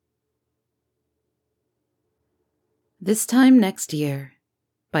This Time Next Year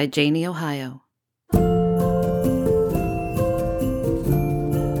by Janieohio.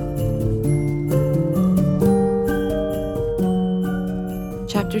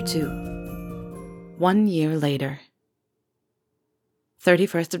 Chapter 2. 1 year later.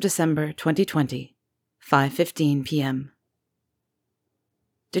 31st of December, 2020, 5:15 p.m.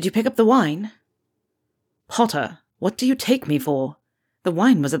 Did you pick up the wine? Potter, what do you take me for? The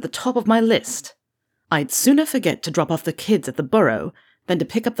wine was at the top of my list. I'd sooner forget to drop off the kids at the burrow than to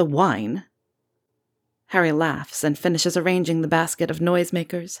pick up the wine. Harry laughs and finishes arranging the basket of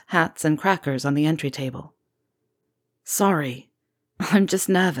noisemakers, hats, and crackers on the entry table. Sorry, I'm just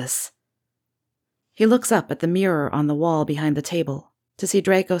nervous. He looks up at the mirror on the wall behind the table to see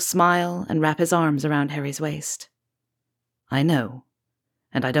Draco smile and wrap his arms around Harry's waist. I know,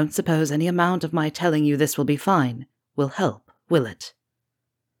 and I don't suppose any amount of my telling you this will be fine will help, will it?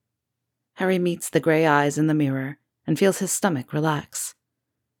 Harry meets the grey eyes in the mirror and feels his stomach relax.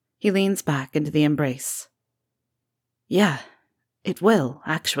 He leans back into the embrace. Yeah, it will,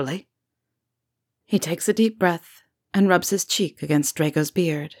 actually. He takes a deep breath and rubs his cheek against Draco's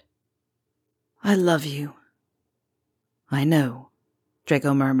beard. I love you. I know,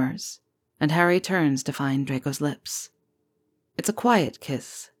 Draco murmurs, and Harry turns to find Draco's lips. It's a quiet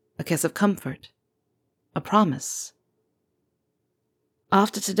kiss, a kiss of comfort, a promise.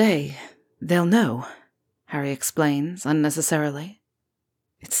 After today, they'll know, Harry explains unnecessarily.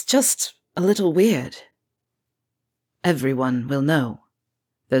 It's just a little weird. Everyone will know.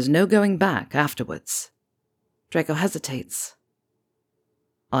 There's no going back afterwards. Draco hesitates.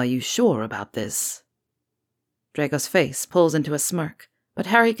 Are you sure about this? Draco's face pulls into a smirk, but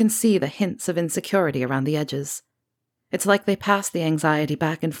Harry can see the hints of insecurity around the edges. It's like they pass the anxiety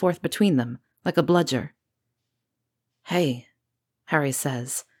back and forth between them, like a bludger. Hey, Harry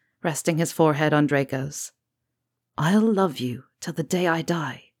says, resting his forehead on Draco's. I'll love you till the day I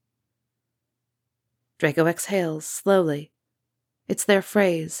die. Draco exhales slowly. It's their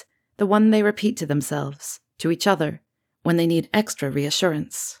phrase, the one they repeat to themselves, to each other, when they need extra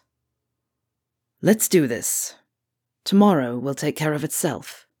reassurance. Let's do this. Tomorrow will take care of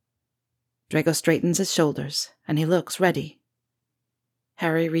itself. Draco straightens his shoulders, and he looks ready.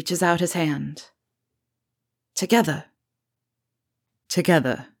 Harry reaches out his hand. Together.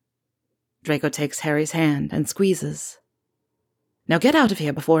 Together. Draco takes Harry's hand and squeezes. Now get out of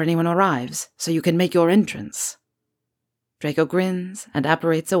here before anyone arrives, so you can make your entrance. Draco grins and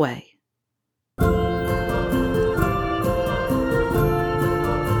apparates away.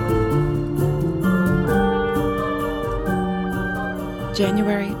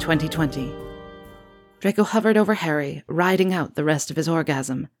 January 2020. Draco hovered over Harry, riding out the rest of his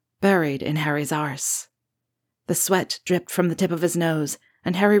orgasm, buried in Harry's arse. The sweat dripped from the tip of his nose,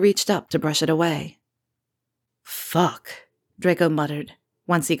 and Harry reached up to brush it away. Fuck, Draco muttered,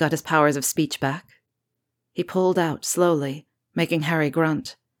 once he got his powers of speech back. He pulled out slowly, making Harry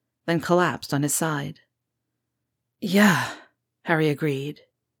grunt, then collapsed on his side. Yeah, Harry agreed.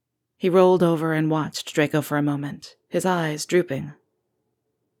 He rolled over and watched Draco for a moment, his eyes drooping.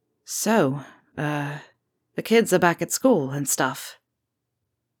 So, the kids are back at school and stuff.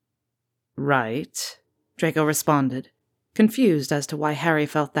 Right, Draco responded, confused as to why Harry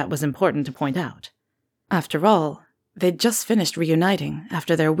felt that was important to point out. After all, they'd just finished reuniting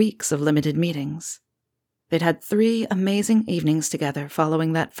after their weeks of limited meetings. They'd had 3 amazing evenings together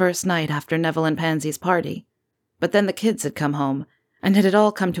following that first night after Neville and Pansy's party, but then the kids had come home, and it had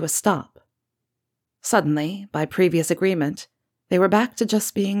all come to a stop. Suddenly, by previous agreement, they were back to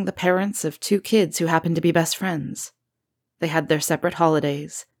just being the parents of 2 kids who happened to be best friends. They had their separate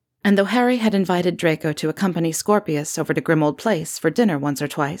holidays, and though Harry had invited Draco to accompany Scorpius over to Grimmauld Place for dinner once or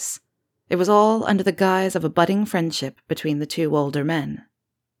twice, it was all under the guise of a budding friendship between the 2 older men.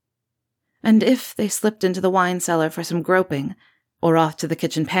 And if they slipped into the wine cellar for some groping, or off to the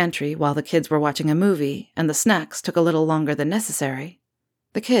kitchen pantry while the kids were watching a movie and the snacks took a little longer than necessary,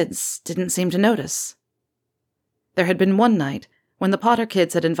 the kids didn't seem to notice. There had been one night when the Potter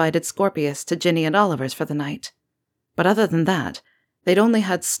kids had invited Scorpius to Ginny and Oliver's for the night, but other than that, they'd only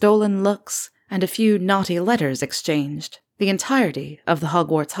had stolen looks and a few naughty letters exchanged the entirety of the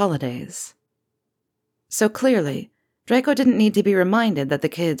Hogwarts holidays. So clearly, Draco didn't need to be reminded that the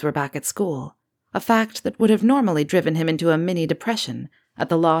kids were back at school, a fact that would have normally driven him into a mini-depression at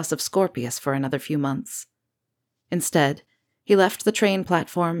the loss of Scorpius for another few months. Instead, he left the train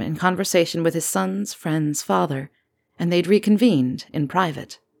platform in conversation with his son's friend's father, and they'd reconvened in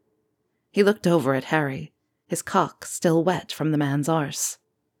private. He looked over at Harry, his cock still wet from the man's arse.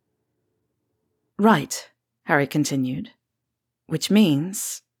 Right, Harry continued. Which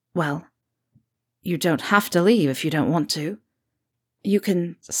means, well, You don't have to leave if you don't want to. You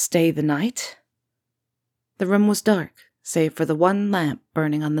can stay the night." The room was dark, save for the one lamp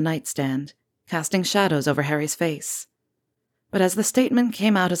burning on the nightstand, casting shadows over Harry's face. But as the statement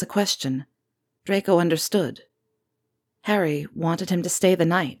came out as a question, Draco understood. Harry wanted him to stay the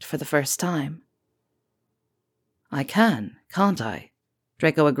night for the first time. "I can, can't I?"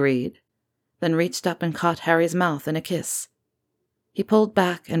 Draco agreed, then reached up and caught Harry's mouth in a kiss. He pulled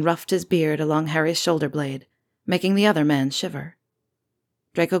back and roughed his beard along Harry's shoulder blade, making the other man shiver.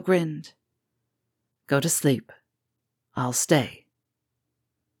 Draco grinned. "Go to sleep. I'll stay."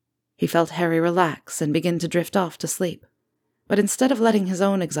 He felt Harry relax and begin to drift off to sleep, but instead of letting his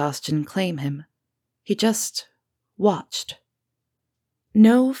own exhaustion claim him, he just watched.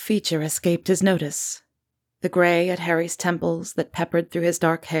 No feature escaped his notice. The gray at Harry's temples that peppered through his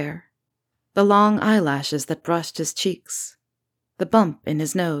dark hair, the long eyelashes that brushed his cheeks, the bump in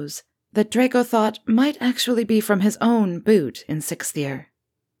his nose that Draco thought might actually be from his own boot in 6th year,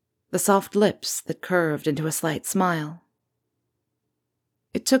 the soft lips that curved into a slight smile.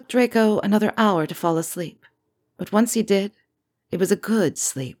 It took Draco another hour to fall asleep, but once he did, it was a good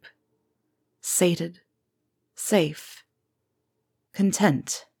sleep. Sated, safe,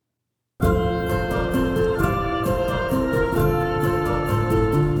 content.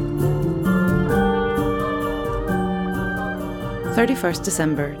 31st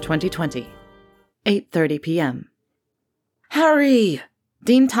December 2020, 8:30 p.m. "Harry!"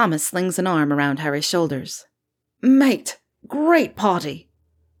 Dean Thomas slings an arm around Harry's shoulders. "Mate, great party!"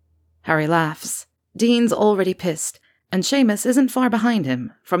 Harry laughs. Dean's already pissed, and Seamus isn't far behind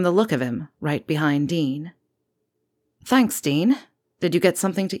him, from the look of him, right behind Dean. "Thanks, Dean. Did you get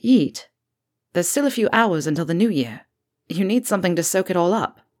something to eat? There's still a few hours until the new year. You need something to soak it all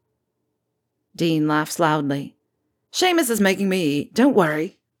up." Dean laughs loudly. "Seamus is making me eat, don't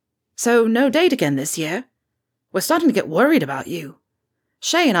worry. So no date again this year? We're starting to get worried about you.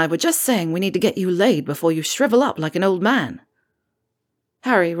 Shay and I were just saying we need to get you laid before you shrivel up like an old man."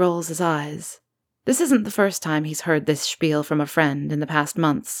 Harry rolls his eyes. This isn't the first time he's heard this spiel from a friend in the past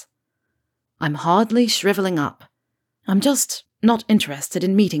months. "I'm hardly shriveling up. I'm just not interested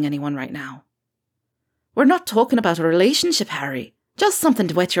in meeting anyone right now." "We're not talking about a relationship, Harry. Just something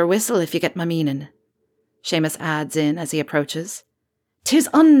to wet your whistle, if you get my meaning," Seamus adds in as he approaches. "'Tis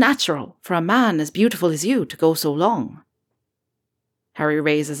unnatural for a man as beautiful as you to go so long." Harry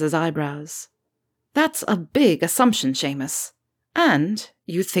raises his eyebrows. "That's a big assumption, Seamus. And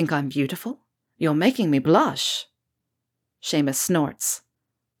you think I'm beautiful? You're making me blush." Seamus snorts.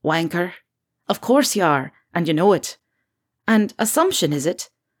 "Wanker. Of course you are, and you know it. And assumption, is it?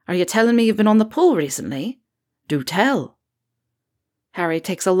 Are you telling me you've been on the pull recently? Do tell." Harry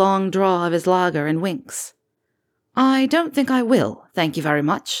takes a long draw of his lager and winks. "I don't think I will, thank you very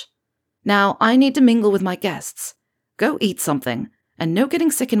much. Now I need to mingle with my guests. Go eat something, and no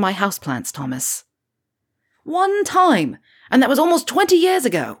getting sick in my houseplants, Thomas." "One time, and that was almost 20 years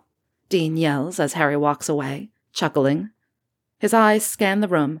ago," Dean yells as Harry walks away, chuckling. His eyes scan the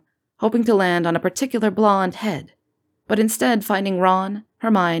room, hoping to land on a particular blonde head, but instead finding Ron,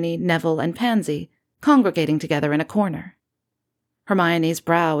 Hermione, Neville, and Pansy congregating together in a corner. Hermione's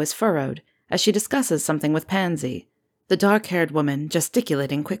brow is furrowed as she discusses something with Pansy, the dark-haired woman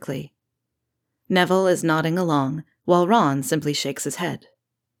gesticulating quickly. Neville is nodding along, while Ron simply shakes his head.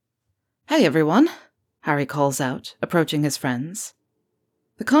 "Hey, everyone," Harry calls out, approaching his friends.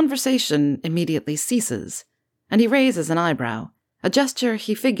 The conversation immediately ceases, and he raises an eyebrow, a gesture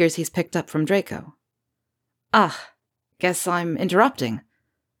he figures he's picked up from Draco. "Ah, guess I'm interrupting."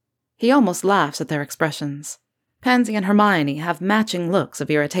 He almost laughs at their expressions. Pansy and Hermione have matching looks of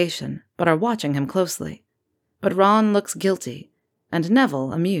irritation, but are watching him closely. But Ron looks guilty, and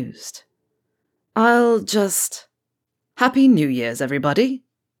Neville amused. "I'll just—" "Happy New Year's, everybody,"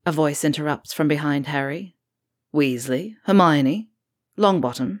 a voice interrupts from behind Harry. "Weasley, Hermione,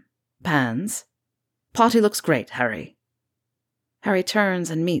 Longbottom, Pans. Party looks great, Harry." Harry turns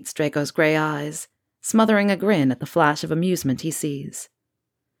and meets Draco's grey eyes, smothering a grin at the flash of amusement he sees.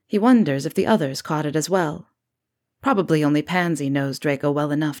 He wonders if the others caught it as well. Probably only Pansy knows Draco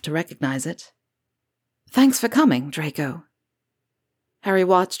well enough to recognize it. "Thanks for coming, Draco." Harry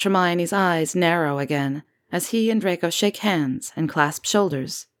watched Hermione's eyes narrow again as he and Draco shake hands and clasp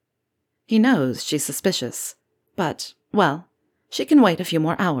shoulders. He knows she's suspicious, but, well, she can wait a few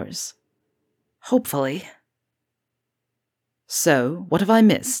more hours. Hopefully. "So, what have I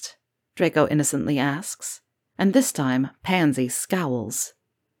missed?" Draco innocently asks, and this time Pansy scowls.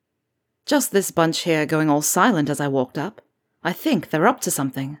 "Just this bunch here going all silent as I walked up. I think they're up to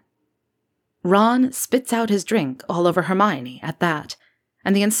something." Ron spits out his drink all over Hermione at that,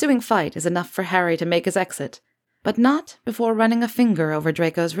 and the ensuing fight is enough for Harry to make his exit, but not before running a finger over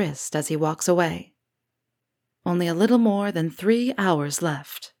Draco's wrist as he walks away. Only a little more than 3 hours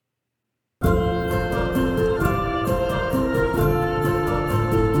left.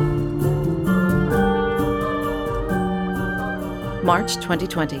 March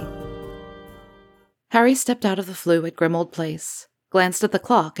 2020. Harry stepped out of the flue at Grimmauld Place, glanced at the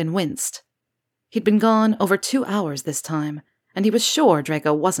clock and winced. He'd been gone over 2 hours this time, and he was sure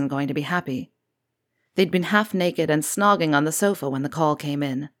Draco wasn't going to be happy. They'd been half naked and snogging on the sofa when the call came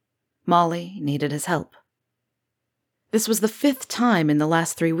in. Molly needed his help. This was the 5th time in the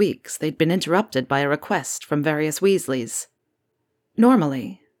last 3 weeks they'd been interrupted by a request from various Weasleys.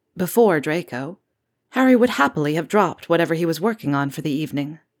 Normally, before Draco, Harry would happily have dropped whatever he was working on for the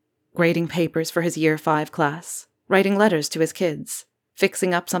evening. Grading papers for his Year 5 class, writing letters to his kids,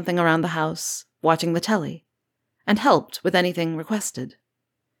 fixing up something around the house, watching the telly, and helped with anything requested.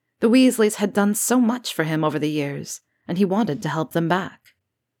 The Weasleys had done so much for him over the years, and he wanted to help them back.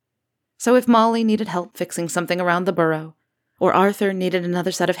 So if Molly needed help fixing something around the burrow, or Arthur needed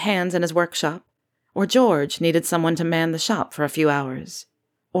another set of hands in his workshop, or George needed someone to man the shop for a few hours,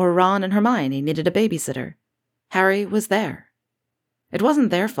 or Ron and Hermione needed a babysitter, Harry was there. It wasn't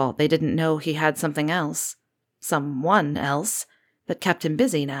their fault they didn't know he had something else, someone else, that kept him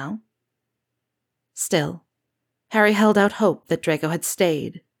busy now. Still, Harry held out hope that Draco had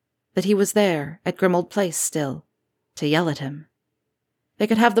stayed, that he was there at Grimmauld Place still, to yell at him. They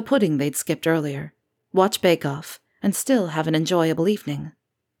could have the pudding they'd skipped earlier, watch Bake Off, and still have an enjoyable evening.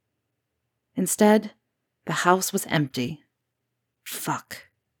 Instead, the house was empty. Fuck.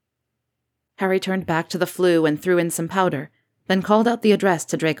 Harry turned back to the flue and threw in some powder, then called out the address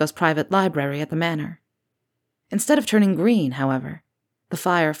to Draco's private library at the manor. Instead of turning green, however, the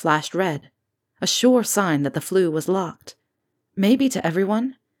fire flashed red, a sure sign that the flue was locked, maybe to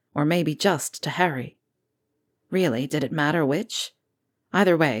everyone, or maybe just to Harry. Really, did it matter which?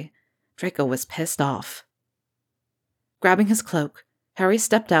 Either way, Draco was pissed off. Grabbing his cloak, Harry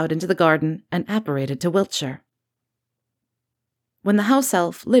stepped out into the garden and apparated to Wiltshire. When the house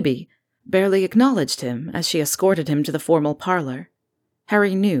elf, Libby, barely acknowledged him as she escorted him to the formal parlor,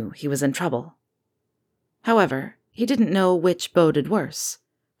 Harry knew he was in trouble. However, he didn't know which boded worse,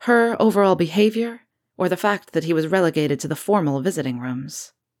 her overall behavior or the fact that he was relegated to the formal visiting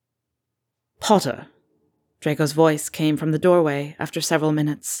rooms. "Potter." Draco's voice came from the doorway after several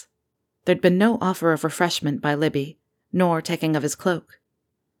minutes. There'd been no offer of refreshment by Libby, nor taking of his cloak.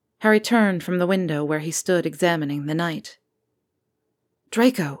 Harry turned from the window where he stood examining the night.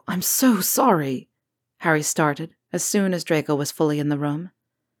 "Draco, I'm so sorry," Harry started as soon as Draco was fully in the room.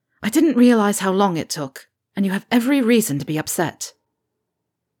 "I didn't realize how long it took, and you have every reason to be upset."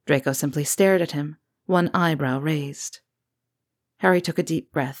 Draco simply stared at him, one eyebrow raised. Harry took a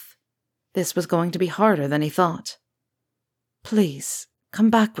deep breath. This was going to be harder than he thought. "Please, come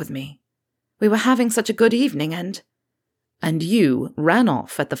back with me. We were having such a good evening and—" "And you ran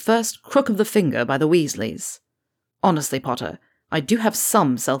off at the first crook of the finger by the Weasleys. Honestly, Potter, I do have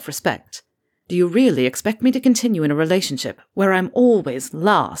some self-respect. Do you really expect me to continue in a relationship where I'm always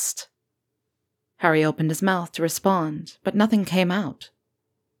last?" Harry opened his mouth to respond, but nothing came out.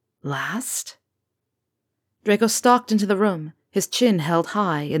 Last? Draco stalked into the room, his chin held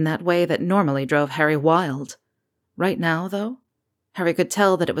high in that way that normally drove Harry wild. Right now, though, Harry could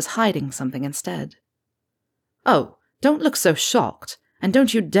tell that it was hiding something instead. "Oh, don't look so shocked, and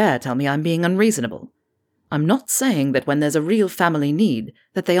don't you dare tell me I'm being unreasonable. I'm not saying that when there's a real family need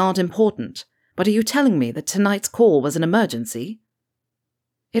that they aren't important, but are you telling me that tonight's call was an emergency?"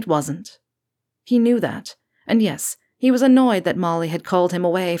 It wasn't. He knew that, and yes, he was annoyed that Molly had called him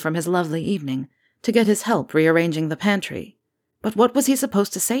away from his lovely evening to get his help rearranging the pantry. But what was he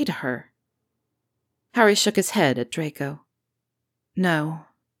supposed to say to her? Harry shook his head at Draco. "No,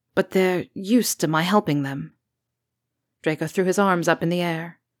 but they're used to my helping them." Draco threw his arms up in the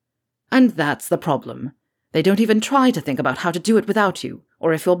air. "And that's the problem. They don't even try to think about how to do it without you,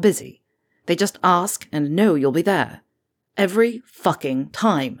 or if you're busy. They just ask and know you'll be there. Every fucking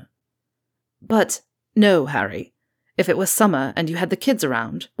time." "But, no, Harry. If it was summer and you had the kids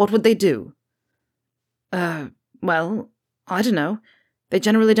around, what would they do?" Well, I don't know. They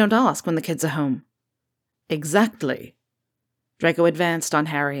generally don't ask when the kids are home." "Exactly." Draco advanced on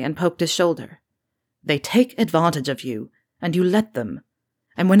Harry and poked his shoulder. "They take advantage of you, and you let them.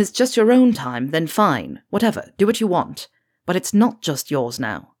 And when it's just your own time, then fine, whatever, do what you want. But it's not just yours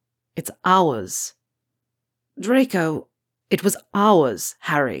now. It's ours." "Draco—" "It was ours,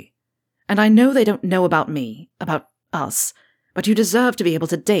 Harry. And I know they don't know about me, about us, but you deserve to be able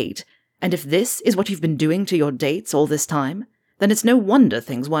to date, and if this is what you've been doing to your dates all this time, Then it's no wonder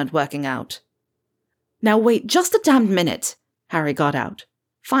things weren't working out. Now wait just a damned minute, Harry got out,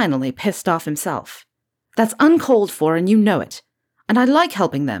 finally pissed off himself. That's uncalled for and you know it. And I like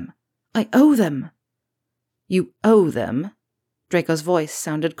helping them. I owe them. You owe them? Draco's voice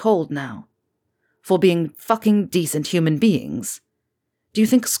sounded cold now. For being fucking decent human beings? Do you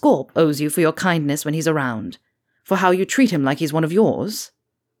think Scorp owes you for your kindness when he's around? For how you treat him like he's one of yours?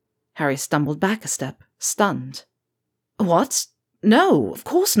 Harry stumbled back a step, stunned. What? No, of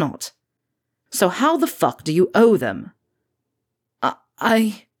course not. So how the fuck do you owe them?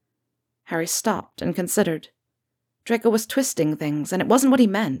 Harry stopped and considered. Draco was twisting things, and it wasn't what he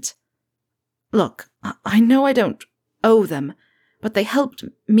meant. Look, I know I don't owe them, but they helped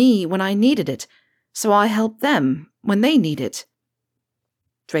me when I needed it, so I helped them when they need it.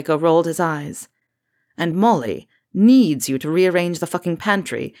 Draco rolled his eyes. And Molly needs you to rearrange the fucking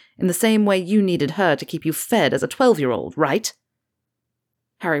pantry in the same way you needed her to keep you fed as a 12-year-old, right?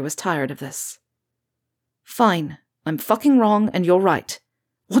 Harry was tired of this. Fine, I'm fucking wrong and you're right.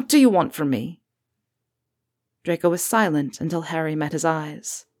 What do you want from me? Draco was silent until Harry met his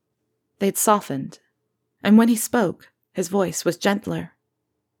eyes. They'd softened, and when he spoke, his voice was gentler.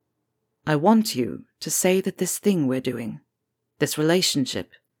 I want you to say that this thing we're doing, this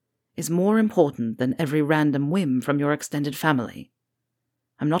relationship, is more important than every random whim from your extended family.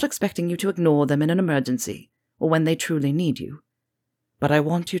 I'm not expecting you to ignore them in an emergency or when they truly need you, but I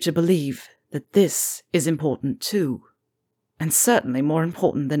want you to believe that this is important too, and certainly more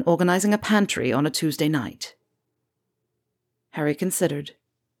important than organizing a pantry on a Tuesday night. Harry considered.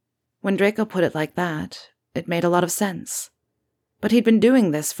 When Draco put it like that, it made a lot of sense. But he'd been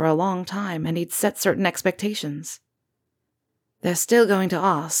doing this for a long time, and he'd set certain expectations. They're still going to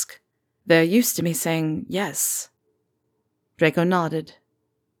ask. They're used to me saying yes. Draco nodded.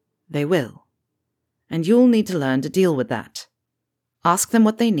 They will. And you'll need to learn to deal with that. Ask them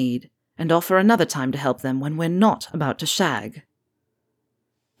what they need, and offer another time to help them when we're not about to shag.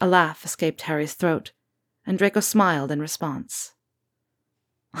 A laugh escaped Harry's throat, and Draco smiled in response.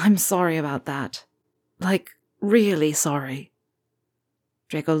 I'm sorry about that. Like, really sorry.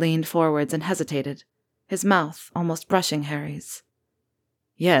 Draco leaned forwards and hesitated, his mouth almost brushing Harry's.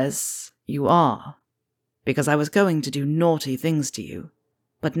 Yes, you are. Because I was going to do naughty things to you.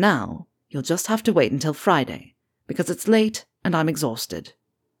 But now, you'll just have to wait until Friday, because it's late and I'm exhausted.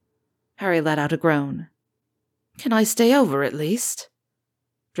 Harry let out a groan. Can I stay over at least?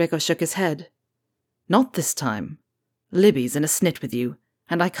 Draco shook his head. Not this time. Libby's in a snit with you,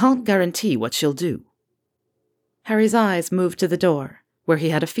 and I can't guarantee what she'll do. Harry's eyes moved to the door, where he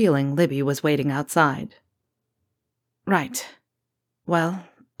had a feeling Libby was waiting outside. Right. Well,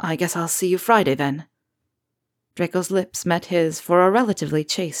 I guess I'll see you Friday then. Draco's lips met his for a relatively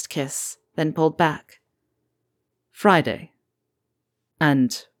chaste kiss, then pulled back. Friday.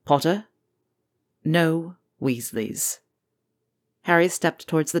 And Potter? No Weasleys. Harry stepped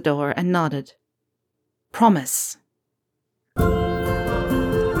towards the door and nodded. Promise.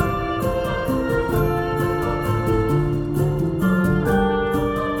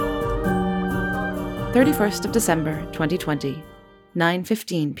 31st of December, 2020,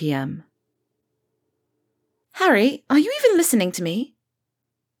 9:15 p.m. Harry, are you even listening to me?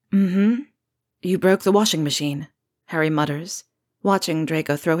 Mm-hmm. You broke the washing machine, Harry mutters, watching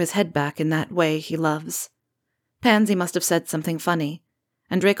Draco throw his head back in that way he loves. Pansy must have said something funny,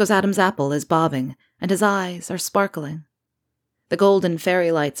 and Draco's Adam's apple is bobbing, and his eyes are sparkling. The golden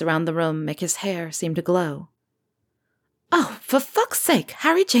fairy lights around the room make his hair seem to glow. Oh, for fuck's sake,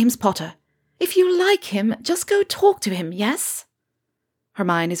 Harry James Potter! If you like him, just go talk to him, yes?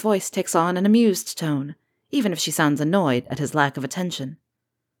 Hermione's voice takes on an amused tone, even if she sounds annoyed at his lack of attention.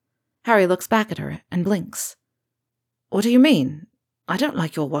 Harry looks back at her and blinks. What do you mean? I don't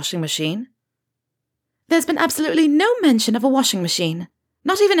like your washing machine. There's been absolutely no mention of a washing machine,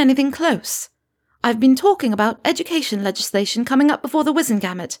 not even anything close. I've been talking about education legislation coming up before the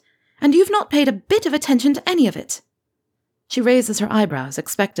Wizengamot, and you've not paid a bit of attention to any of it. She raises her eyebrows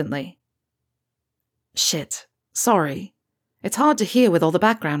expectantly. Shit, sorry. It's hard to hear with all the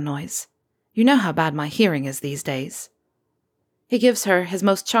background noise. You know how bad my hearing is these days. He gives her his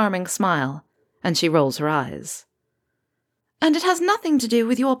most charming smile, and she rolls her eyes. And it has nothing to do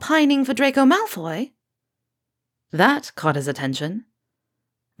with your pining for Draco Malfoy? That caught his attention.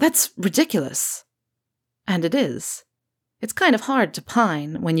 That's ridiculous. And it is. It's kind of hard to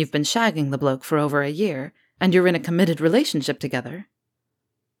pine when you've been shagging the bloke for over a year, and you're in a committed relationship together.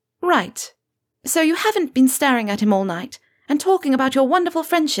 Right. So you haven't been staring at him all night, and talking about your wonderful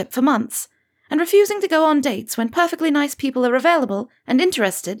friendship for months, and refusing to go on dates when perfectly nice people are available and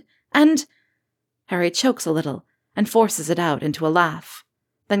interested, and... Harry chokes a little, and forces it out into a laugh,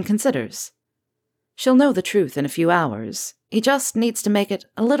 then considers. She'll know the truth in a few hours. He just needs to make it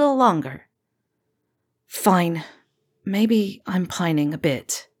a little longer. Fine. Maybe I'm pining a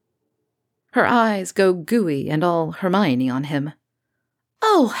bit. Her eyes go gooey and all Hermione on him.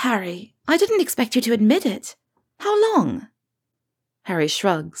 Oh, Harry, I didn't expect you to admit it. How long? Harry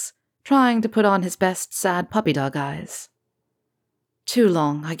shrugs, trying to put on his best sad puppy dog eyes. Too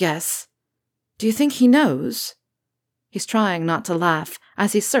long, I guess. Do you think he knows? He's trying not to laugh,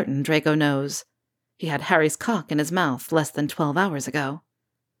 as he's certain Draco knows. He had Harry's cock in his mouth less than 12 hours ago.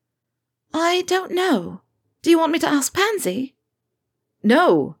 I don't know. Do you want me to ask Pansy?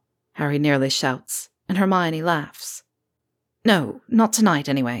 No, Harry nearly shouts, and Hermione laughs. No, not tonight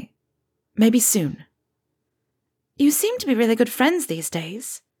anyway. Maybe soon. You seem to be really good friends these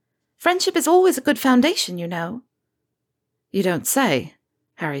days. Friendship is always a good foundation, you know. You don't say,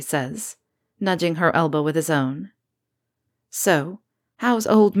 Harry says, nudging her elbow with his own. So, how's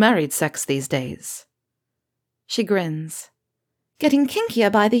old married sex these days? She grins. Getting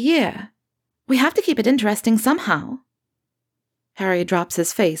kinkier by the year. We have to keep it interesting somehow. Harry drops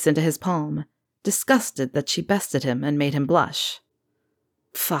his face into his palm, disgusted that she bested him and made him blush.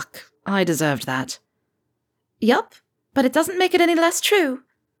 Fuck, I deserved that. Yup, but it doesn't make it any less true.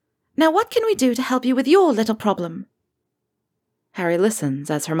 Now what can we do to help you with your little problem? Harry listens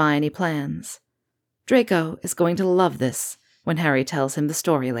as Hermione plans. Draco is going to love this when Harry tells him the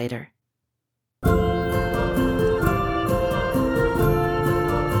story later.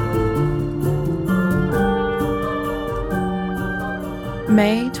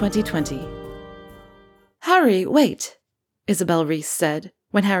 May 2020. Harry, wait, Isabel Reese said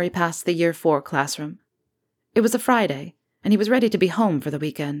when Harry passed the Year 4 classroom. It was a Friday, and he was ready to be home for the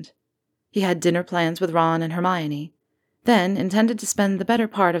weekend. He had dinner plans with Ron and Hermione, then intended to spend the better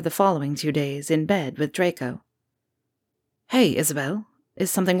part of the following 2 days in bed with Draco. Hey, Isabel, is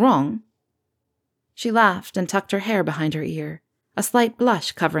something wrong? She laughed and tucked her hair behind her ear, a slight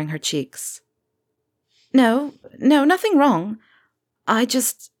blush covering her cheeks. No, nothing wrong.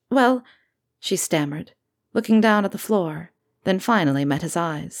 Well, she stammered, looking down at the floor, then finally met his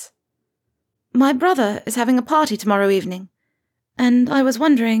eyes. My brother is having a party tomorrow evening, and I was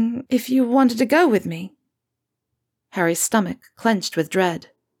wondering if you wanted to go with me. Harry's stomach clenched with dread.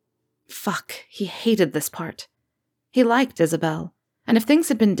 Fuck, he hated this part. He liked Isabel, and if things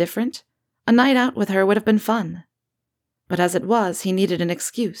had been different, a night out with her would have been fun. But as it was, he needed an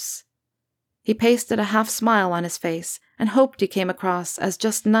excuse. He pasted a half-smile on his face and hoped he came across as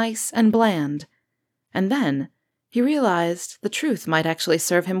just nice and bland. And then he realized the truth might actually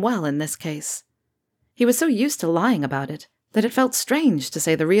serve him well in this case. He was so used to lying about it that it felt strange to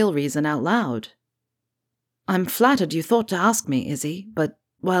say the real reason out loud. I'm flattered you thought to ask me, Izzy, but,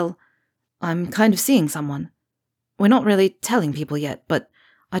 well, I'm kind of seeing someone. We're not really telling people yet, but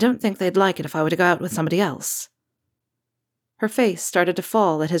I don't think they'd like it if I were to go out with somebody else. Her face started to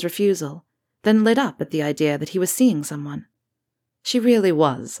fall at his refusal, then lit up at the idea that he was seeing someone. She really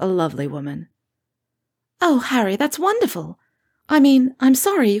was a lovely woman. Oh, Harry, that's wonderful. I mean, I'm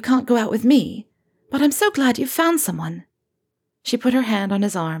sorry you can't go out with me, but I'm so glad you've found someone. She put her hand on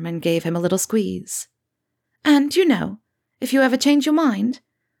his arm and gave him a little squeeze. And, you know, if you ever change your mind,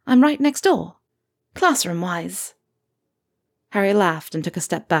 I'm right next door, classroom-wise. Harry laughed and took a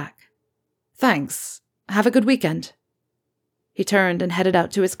step back. Thanks. Have a good weekend. He turned and headed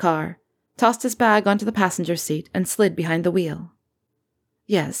out to his car, tossed his bag onto the passenger seat, and slid behind the wheel.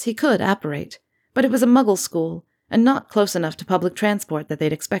 Yes, he could apparate, but it was a muggle school, and not close enough to public transport that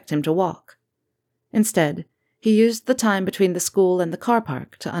they'd expect him to walk. Instead, he used the time between the school and the car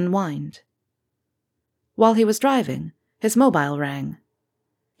park to unwind. While he was driving, his mobile rang.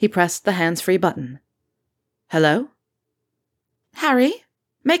 He pressed the hands-free button. Hello? Harry,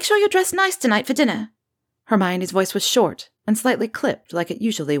 make sure you're dressed nice tonight for dinner. Hermione's voice was short and slightly clipped like it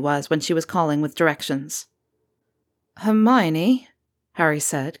usually was when she was calling with directions. Hermione, Harry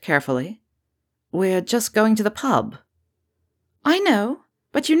said carefully. We're just going to the pub. I know,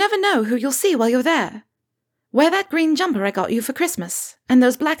 but you never know who you'll see while you're there. Wear that green jumper I got you for Christmas, and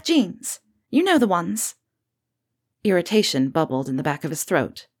those black jeans. You know the ones. Irritation bubbled in the back of his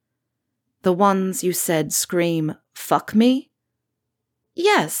throat. The ones you said scream, fuck me?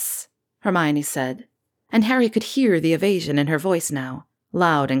 Yes, Hermione said, and Harry could hear the evasion in her voice now,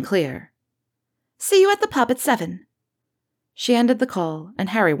 loud and clear. See you at the pub at 7. She ended the call, and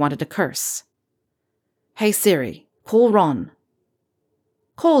Harry wanted to curse. Hey Siri, call Ron.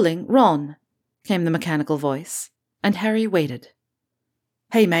 Calling Ron, came the mechanical voice, and Harry waited.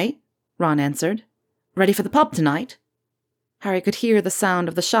 Hey mate, Ron answered. Ready for the pub tonight? Harry could hear the sound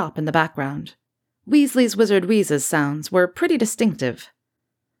of the shop in the background. Weasley's Wizard Wheezes sounds were pretty distinctive.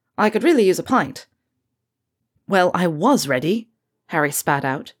 "I could really use a pint." "Well, I was ready," Harry spat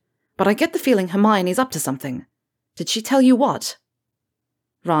out, "but I get the feeling Hermione's up to something. Did she tell you what?"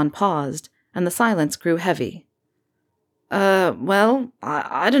 Ron paused, and the silence grew heavy. Well,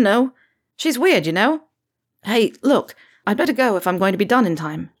 I don't know. She's weird, you know? Hey, look, I'd better go if I'm going to be done in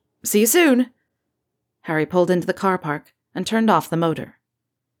time. See you soon." Harry pulled into the car park and turned off the motor.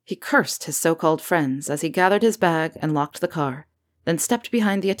 He cursed his so-called friends as he gathered his bag and locked the car, then stepped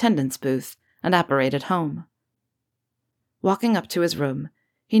behind the attendance booth and apparated home. Walking up to his room,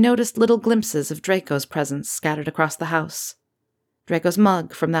 he noticed little glimpses of Draco's presence scattered across the house. Draco's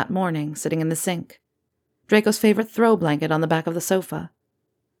mug from that morning sitting in the sink. Draco's favorite throw blanket on the back of the sofa.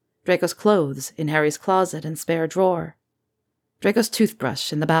 Draco's clothes in Harry's closet and spare drawer. Draco's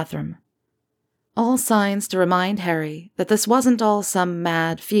toothbrush in the bathroom. All signs to remind Harry that this wasn't all some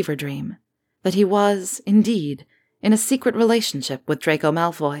mad fever dream, that he was, indeed, in a secret relationship with Draco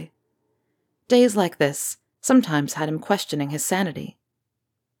Malfoy. Days like this sometimes had him questioning his sanity.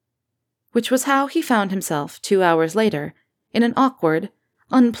 Which was how he found himself 2 hours later in an awkward,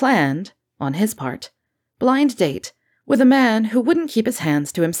 unplanned, on his part, blind date with a man who wouldn't keep his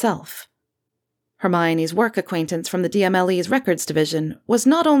hands to himself. Hermione's work acquaintance from the DMLE's records division was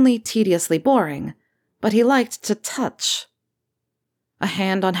not only tediously boring, but he liked to touch. A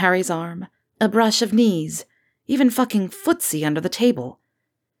hand on Harry's arm, a brush of knees, even fucking footsie under the table.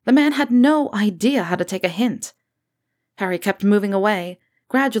 The man had no idea how to take a hint. Harry kept moving away,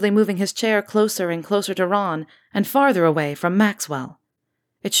 gradually moving his chair closer and closer to Ron and farther away from Maxwell.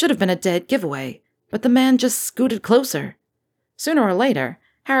 It should have been a dead giveaway, but the man just scooted closer. Sooner or later,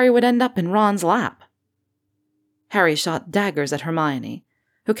 Harry would end up in Ron's lap. Harry shot daggers at Hermione,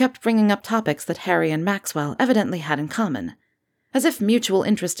 who kept bringing up topics that Harry and Maxwell evidently had in common, as if mutual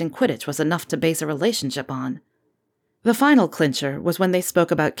interest in Quidditch was enough to base a relationship on. The final clincher was when they spoke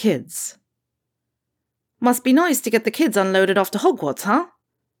about kids. "Must be nice to get the kids unloaded off to Hogwarts, huh?"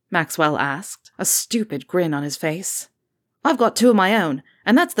 Maxwell asked, a stupid grin on his face. "I've got 2 of my own,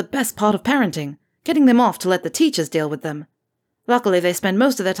 and that's the best part of parenting, getting them off to let the teachers deal with them. Luckily they spend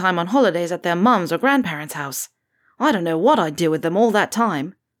most of their time on holidays at their mum's or grandparents' house. I don't know what I'd do with them all that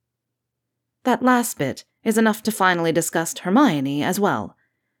time." That last bit is enough to finally disgust Hermione as well,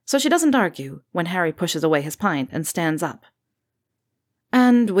 so she doesn't argue when Harry pushes away his pint and stands up.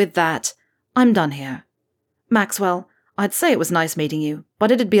 "And with that, I'm done here. Maxwell, I'd say it was nice meeting you,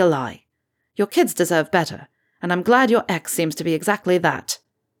 but it'd be a lie. Your kids deserve better, and I'm glad your ex seems to be exactly that.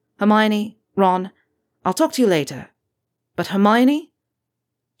 Hermione, Ron, I'll talk to you later. But Hermione?"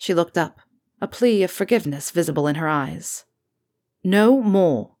 She looked up, a plea of forgiveness visible in her eyes. "No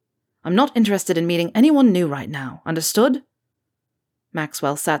more. I'm not interested in meeting anyone new right now, understood?"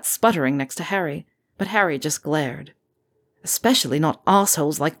 Maxwell sat sputtering next to Harry, but Harry just glared. "Especially not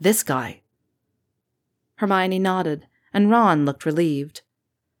assholes like this guy." Hermione nodded, and Ron looked relieved.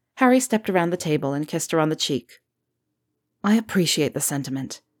 Harry stepped around the table and kissed her on the cheek. "I appreciate the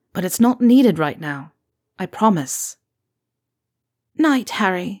sentiment, but it's not needed right now. I promise." "Night,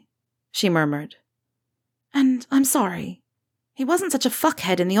 Harry," she murmured. "And I'm sorry. He wasn't such a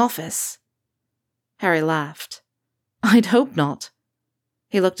fuckhead in the office." Harry laughed. "I'd hope not."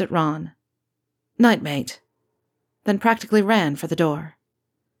 He looked at Ron. "Night, mate," then practically ran for the door.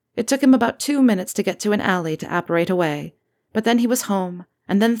 It took him about 2 minutes to get to an alley to apparate away, but then he was home,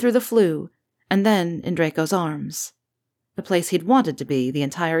 and then through the flue, and then in Draco's arms. The place he'd wanted to be the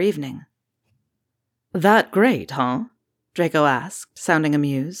entire evening. "That great, huh?" Draco asked, sounding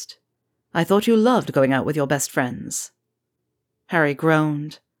amused. "I thought you loved going out with your best friends." Harry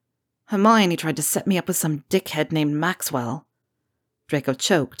groaned. "Hermione tried to set me up with some dickhead named Maxwell." Draco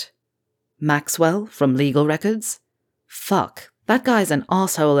choked. "Maxwell from legal records? Fuck, that guy's an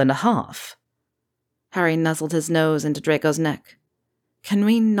arsehole and a half." Harry nuzzled his nose into Draco's neck. "Can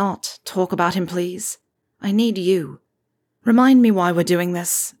we not talk about him, please? I need you. Remind me why we're doing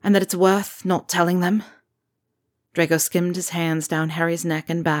this, and that it's worth not telling them." Draco skimmed his hands down Harry's neck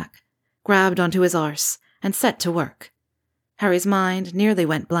and back, grabbed onto his arse, and set to work. Harry's mind nearly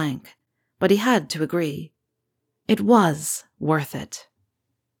went blank, but he had to agree. It was worth it.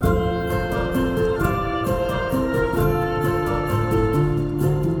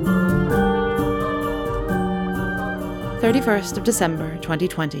 31st of December,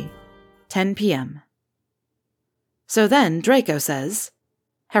 2020, 10 p.m. So then Draco says...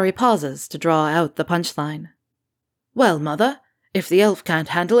 Harry pauses to draw out the punchline. "Well, Mother, if the elf can't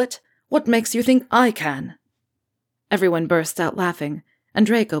handle it, what makes you think I can?" Everyone bursts out laughing, and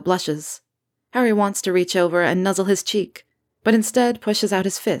Draco blushes. Harry wants to reach over and nuzzle his cheek, but instead pushes out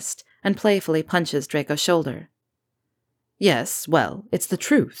his fist and playfully punches Draco's shoulder. Yes, well, it's the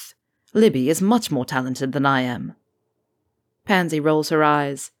truth. Libby is much more talented than I am. Pansy rolls her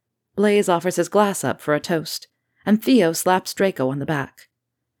eyes. Blaze offers his glass up for a toast, and Theo slaps Draco on the back.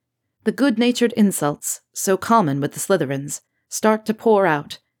 The good-natured insults, so common with the Slytherins, start to pour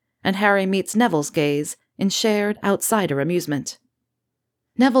out, and Harry meets Neville's gaze in shared outsider amusement.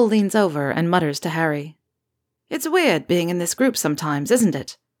 Neville leans over and mutters to Harry, "It's weird being in this group sometimes, isn't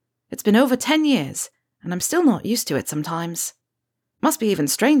it? It's been over 10 years, and I'm still not used to it sometimes. Must be even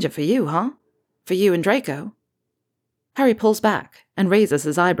stranger for you, huh? For you and Draco." Harry pulls back and raises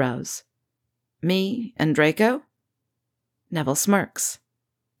his eyebrows. "Me and Draco?" Neville smirks.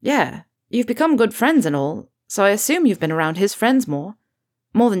 "Yeah, you've become good friends and all, so I assume you've been around his friends more.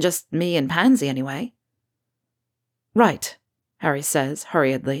 More than just me and Pansy, anyway." "Right," Harry says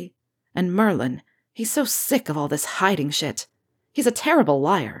hurriedly. "And Merlin, he's so sick of all this hiding shit. He's a terrible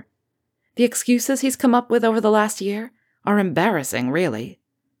liar. The excuses he's come up with over the last year are embarrassing, really."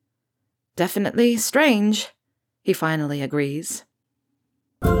 "Definitely strange," he finally agrees.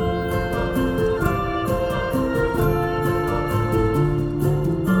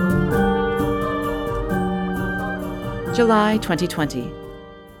 July 2020.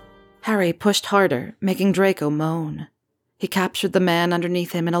 Harry pushed harder, making Draco moan. He captured the man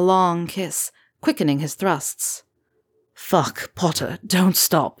underneath him in a long kiss, quickening his thrusts. "Fuck, Potter, don't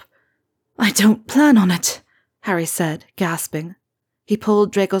stop." "I don't plan on it," Harry said, gasping. He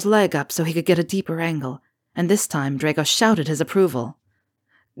pulled Draco's leg up so he could get a deeper angle, and this time Draco shouted his approval.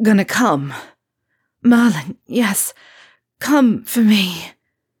 "Gonna come." "Merlin, yes, come for me."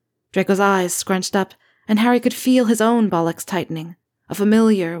 Draco's eyes scrunched up, and Harry could feel his own bollocks tightening, a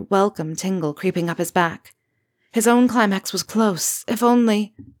familiar, welcome tingle creeping up his back. His own climax was close, if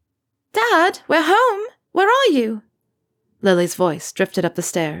only— "Dad, we're home! Where are you?" Lily's voice drifted up the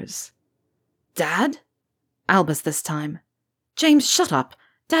stairs. "Dad?" Albus this time. "James, shut up!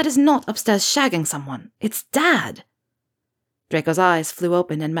 Dad is not upstairs shagging someone. It's Dad!" Draco's eyes flew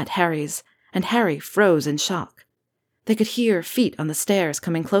open and met Harry's, and Harry froze in shock. They could hear feet on the stairs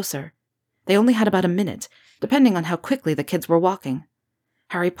coming closer. They only had about a minute, depending on how quickly the kids were walking.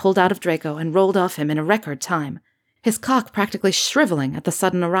 Harry pulled out of Draco and rolled off him in a record time, his cock practically shriveling at the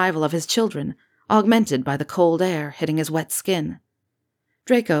sudden arrival of his children, augmented by the cold air hitting his wet skin.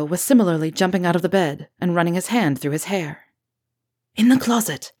 Draco was similarly jumping out of the bed and running his hand through his hair. "In the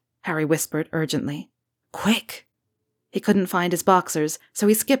closet," Harry whispered urgently. "Quick!" He couldn't find his boxers, so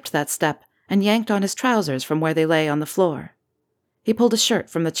he skipped that step and yanked on his trousers from where they lay on the floor. He pulled a shirt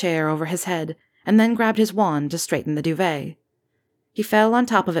from the chair over his head and then grabbed his wand to straighten the duvet. He fell on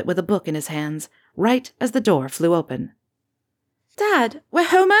top of it with a book in his hands, right as the door flew open. "Dad, we're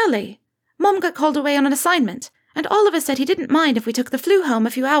home early. Mom got called away on an assignment, and Oliver said he didn't mind if we took the flu home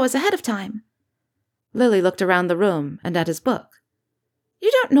a few hours ahead of time." Lily looked around the room and at his book.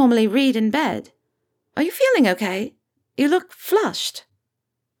 "You don't normally read in bed. Are you feeling okay? You look flushed."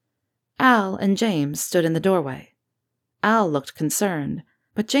 Al and James stood in the doorway. Al looked concerned,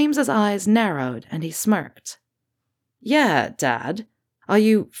 but James's eyes narrowed and he smirked. "Yeah, Dad. Are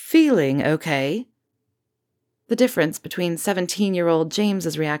you feeling okay?" The difference between 17-year-old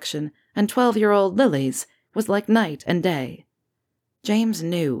James's reaction and 12-year-old Lily's was like night and day. James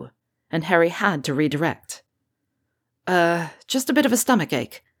knew, and Harry had to redirect. Just a bit of a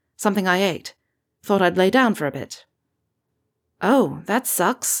stomachache. Something I ate. Thought I'd lay down for a bit." "Oh, that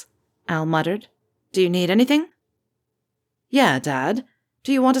sucks," Al muttered. "Do you need anything?" "Yeah, Dad.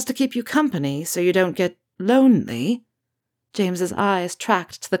 Do you want us to keep you company so you don't get lonely?" James's eyes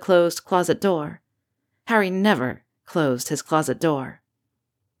tracked to the closed closet door. Harry never closed his closet door.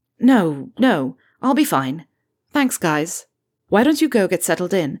 No, I'll be fine. Thanks, guys. Why don't you go get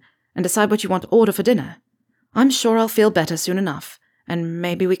settled in and decide what you want to order for dinner? I'm sure I'll feel better soon enough, and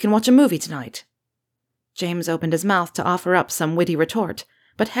maybe we can watch a movie tonight." James opened his mouth to offer up some witty retort,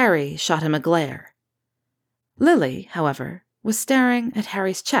 but Harry shot him a glare. Lily, however, was staring at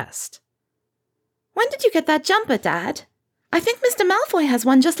Harry's chest. "When did you get that jumper, Dad? I think Mr. Malfoy has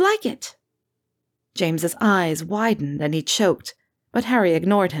one just like it." James's eyes widened and he choked, but Harry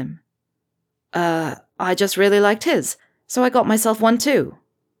ignored him. I just really liked his, so I got myself one too.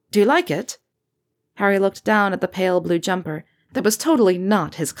 Do you like it?" Harry looked down at the pale blue jumper that was totally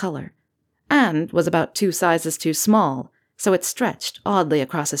not his color, and was about 2 sizes too small, so it stretched oddly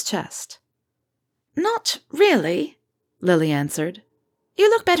across his chest. "Not really," Lily answered. "You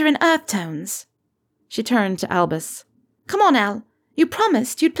look better in earth tones." She turned to Albus. "Come on, Al. You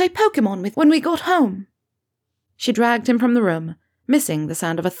promised you'd play Pokémon with when we got home." She dragged him from the room, missing the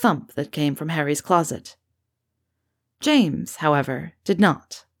sound of a thump that came from Harry's closet. James, however, did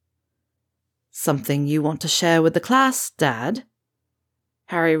not. Something you want to share with the class, Dad?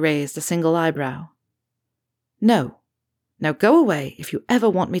 Harry raised a single eyebrow. No. Now go away if you ever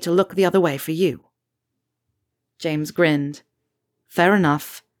want me to look the other way for you. James grinned. Fair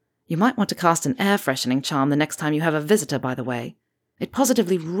enough. You might want to cast an air-freshening charm the next time you have a visitor, by the way. It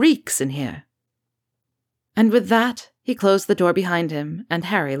positively reeks in here. And with that, he closed the door behind him, and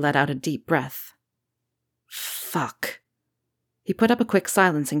Harry let out a deep breath. Fuck. He put up a quick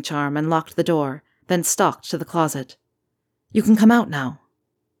silencing charm and locked the door, then stalked to the closet. You can come out now.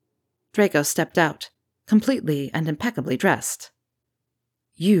 Draco stepped out, completely and impeccably dressed.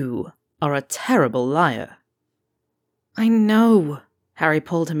 You are a terrible liar. I know. Harry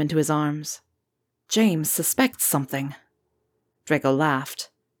pulled him into his arms. James suspects something. Draco laughed.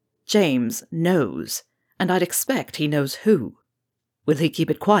 James knows, and I'd expect he knows who. Will he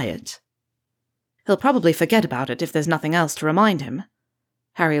keep it quiet? He'll probably forget about it if there's nothing else to remind him.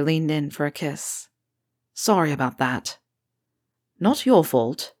 Harry leaned in for a kiss. Sorry about that. Not your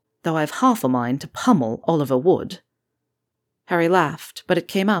fault, though I've half a mind to pummel Oliver Wood. Harry laughed, but it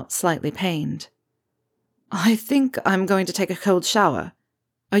came out slightly pained. I think I'm going to take a cold shower.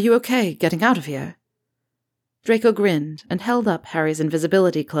 Are you okay getting out of here? Draco grinned and held up Harry's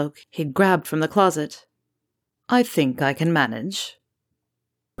invisibility cloak he'd grabbed from the closet. I think I can manage.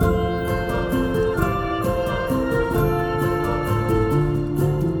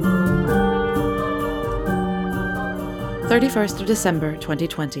 31st of December,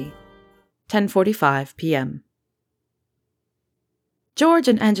 2020. 10:45 p.m. George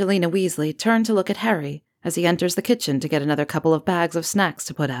and Angelina Weasley turn to look at Harry as he enters the kitchen to get another couple of bags of snacks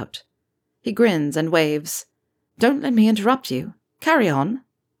to put out. He grins and waves. Don't let me interrupt you. Carry on.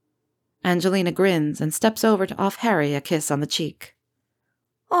 Angelina grins and steps over to off Harry a kiss on the cheek.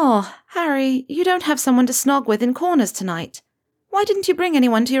 Oh, Harry, you don't have someone to snog with in corners tonight. Why didn't you bring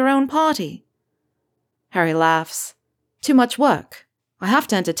anyone to your own party? Harry laughs. Too much work. I have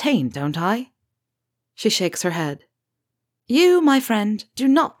to entertain, don't I? She shakes her head. You, my friend, do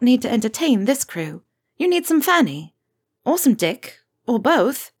not need to entertain this crew. You need some Fanny. Or some Dick. Or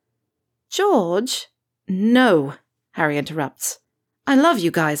both. George? No, Harry interrupts. I love you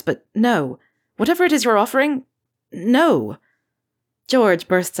guys, but no. Whatever it is you're offering, no. George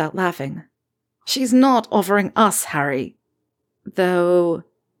bursts out laughing. She's not offering us, Harry. Though...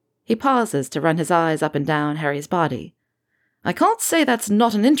 He pauses to run his eyes up and down Harry's body. I can't say that's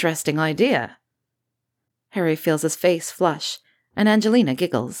not an interesting idea. Harry feels his face flush, and Angelina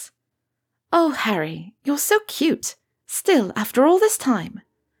giggles. Oh, Harry, you're so cute. Still, after all this time.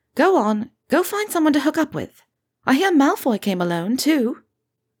 Go on, go find someone to hook up with. I hear Malfoy came alone, too.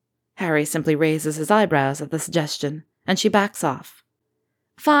 Harry simply raises his eyebrows at the suggestion, and she backs off.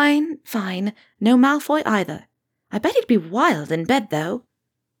 Fine, fine. No Malfoy either. I bet he'd be wild in bed, though.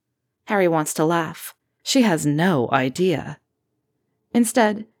 Harry wants to laugh. She has no idea.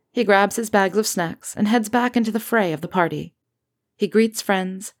 Instead, he grabs his bags of snacks and heads back into the fray of the party. He greets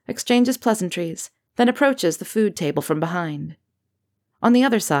friends, exchanges pleasantries, then approaches the food table from behind. On the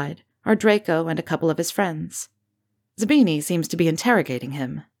other side are Draco and a couple of his friends. Zabini seems to be interrogating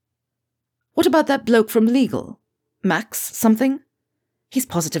him. What about that bloke from legal? Max something? He's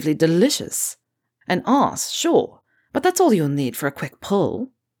positively delicious. An arse, sure, but that's all you'll need for a quick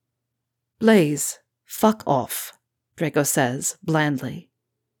pull. Blaze, fuck off, Draco says, blandly.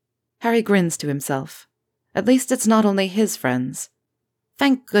 Harry grins to himself. At least it's not only his friends.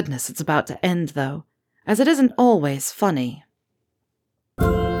 Thank goodness it's about to end, though, as it isn't always funny.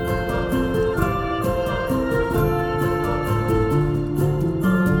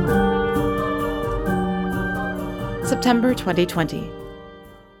 September 2020.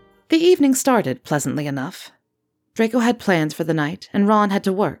 The evening started pleasantly enough. Draco had plans for the night, and Ron had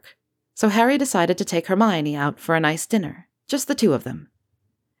to work, so Harry decided to take Hermione out for a nice dinner, just the two of them.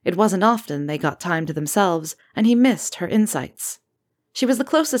 It wasn't often they got time to themselves, and he missed her insights. She was the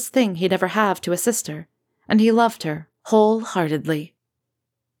closest thing he'd ever have to a sister, and he loved her wholeheartedly.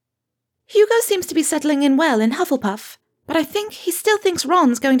 Hugo seems to be settling in well in Hufflepuff, but I think he still thinks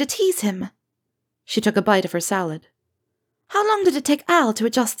Ron's going to tease him. She took a bite of her salad. How long did it take Al to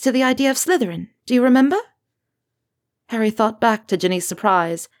adjust to the idea of Slytherin? Do you remember? Harry thought back to Ginny's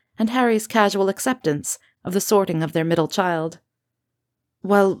surprise and Harry's casual acceptance of the sorting of their middle child.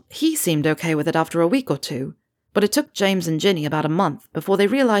 Well, he seemed okay with it after a week or two, but it took James and Ginny about a month before they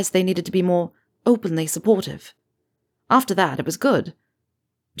realized they needed to be more openly supportive. After that, it was good.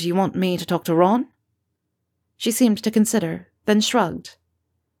 Do you want me to talk to Ron? She seemed to consider, then shrugged.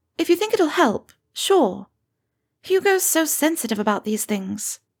 If you think it'll help, sure. Hugo's so sensitive about these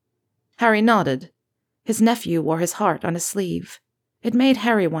things. Harry nodded. His nephew wore his heart on his sleeve. It made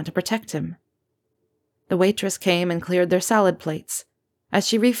Harry want to protect him. The waitress came and cleared their salad plates. As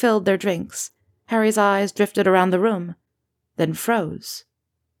she refilled their drinks, Harry's eyes drifted around the room, then froze.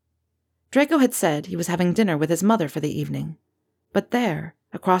 Draco had said he was having dinner with his mother for the evening, but there,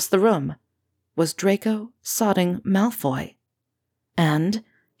 across the room, was Draco sodding Malfoy. And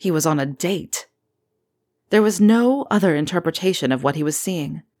he was on a date. There was no other interpretation of what he was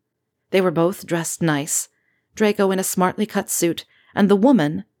seeing. They were both dressed nice, Draco in a smartly cut suit, and the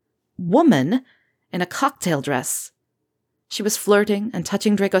woman, in a cocktail dress. She was flirting and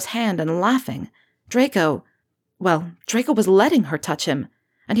touching Draco's hand and laughing. Draco was letting her touch him,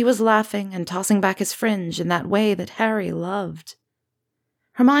 and he was laughing and tossing back his fringe in that way that Harry loved.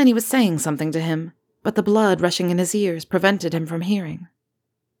 Hermione was saying something to him, but the blood rushing in his ears prevented him from hearing.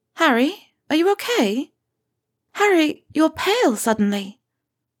 "Harry, are you okay? Harry, you're pale suddenly."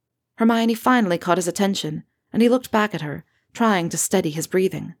 Hermione finally caught his attention, and he looked back at her, trying to steady his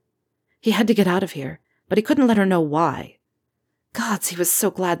breathing. He had to get out of here, but he couldn't let her know why. Gods, he was so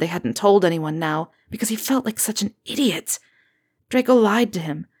glad they hadn't told anyone now, because he felt like such an idiot. Draco lied to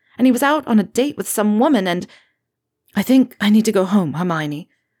him, and he was out on a date with some woman, and... "I think I need to go home, Hermione.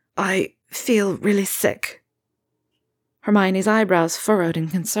 I feel really sick." Hermione's eyebrows furrowed in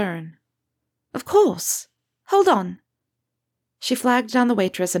concern. "Of course. Hold on." She flagged down the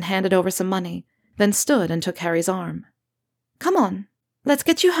waitress and handed over some money, then stood and took Harry's arm. "Come on, let's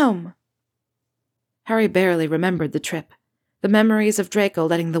get you home." Harry barely remembered the trip, the memories of Draco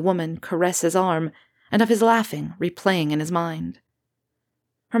letting the woman caress his arm, and of his laughing replaying in his mind.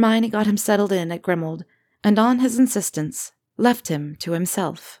 Hermione got him settled in at Grimmauld, and on his insistence, left him to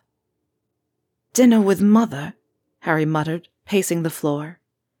himself. "Dinner with Mother," Harry muttered, pacing the floor.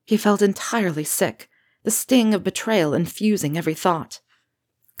 He felt entirely sick, the sting of betrayal infusing every thought.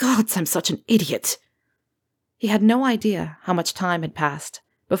 Gods, I'm such an idiot! He had no idea how much time had passed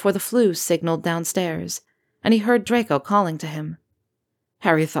before the flu signaled downstairs, and he heard Draco calling to him.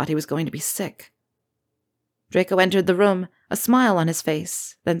 Harry thought he was going to be sick. Draco entered the room, a smile on his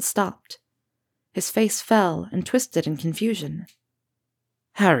face, then stopped. His face fell and twisted in confusion.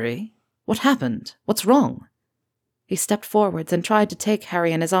 "Harry, what happened? What's wrong?" He stepped forwards and tried to take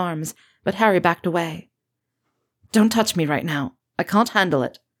Harry in his arms, but Harry backed away. "Don't touch me right now. I can't handle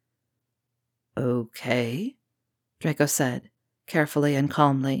it." "Okay," Draco said, carefully and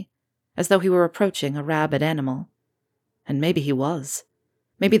calmly, as though he were approaching a rabid animal. And maybe he was.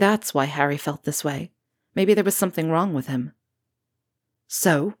 Maybe that's why Harry felt this way. Maybe there was something wrong with him.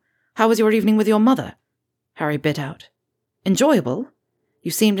 "So, how was your evening with your mother?" Harry bit out. "Enjoyable?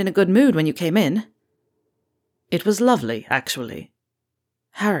 You seemed in a good mood when you came in." "It was lovely, actually."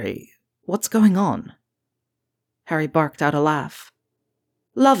 "Harry, what's going on?" Harry barked out a laugh.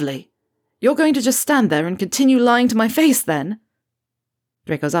 "Lovely. You're going to just stand there and continue lying to my face, then?"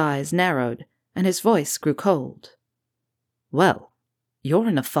 Draco's eyes narrowed, and his voice grew cold. "Well, you're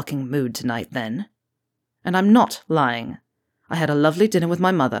in a fucking mood tonight, then. And I'm not lying. I had a lovely dinner with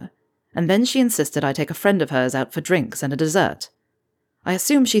my mother, and then she insisted I take a friend of hers out for drinks and a dessert. I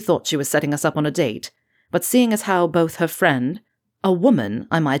assume she thought she was setting us up on a date, but seeing as how both her friend, a woman,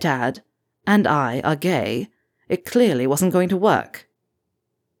 I might add, and I are gay, it clearly wasn't going to work."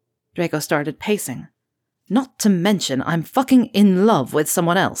 Draco started pacing. "Not to mention I'm fucking in love with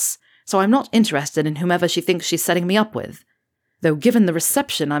someone else, so I'm not interested in whomever she thinks she's setting me up with. Though given the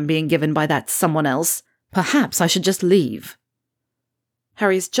reception I'm being given by that someone else, perhaps I should just leave."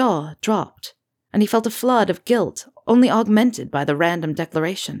 Harry's jaw dropped, and he felt a flood of guilt only augmented by the random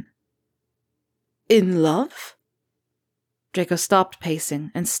declaration. "In love?" Draco stopped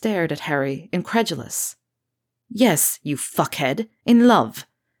pacing and stared at Harry, incredulous. "Yes, you fuckhead, in love.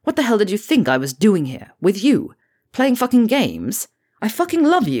 What the hell did you think I was doing here, with you? Playing fucking games? I fucking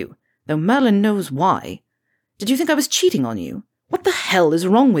love you, though Merlin knows why. Did you think I was cheating on you? What the hell is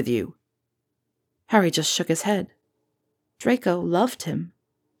wrong with you?" Harry just shook his head. Draco loved him.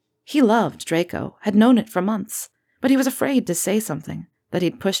 He loved Draco, had known it for months, but he was afraid to say something, that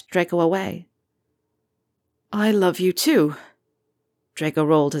he'd pushed Draco away. "I love you too." Draco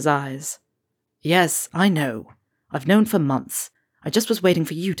rolled his eyes. "Yes, I know. I've known for months. I just was waiting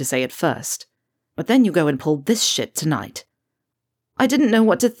for you to say it first. But then you go and pull this shit tonight." "I didn't know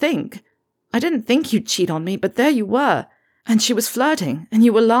what to think. I didn't think you'd cheat on me, but there you were. And she was flirting, and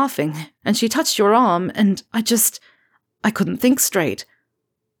you were laughing, and she touched your arm, and I couldn't think straight."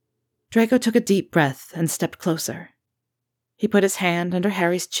 Draco took a deep breath and stepped closer. He put his hand under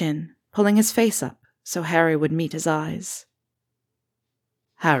Harry's chin, pulling his face up so Harry would meet his eyes.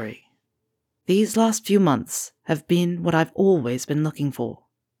 "Harry, these last few months have been what I've always been looking for.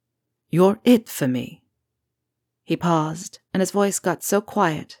 You're it for me." He paused, and his voice got so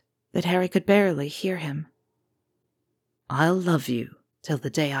quiet that Harry could barely hear him. "I'll love you till the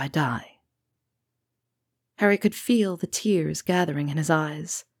day I die." Harry could feel the tears gathering in his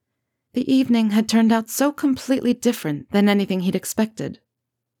eyes. The evening had turned out so completely different than anything he'd expected.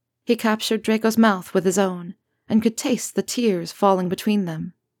 He captured Draco's mouth with his own, and could taste the tears falling between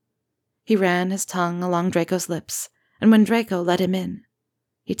them. He ran his tongue along Draco's lips, and when Draco let him in,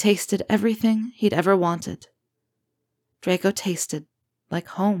 he tasted everything he'd ever wanted. Draco tasted like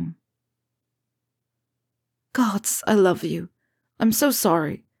home. "Gods, I love you. I'm so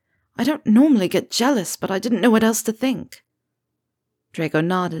sorry. I don't normally get jealous, but I didn't know what else to think." Draco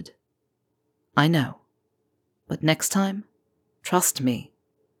nodded. "I know. But next time, trust me.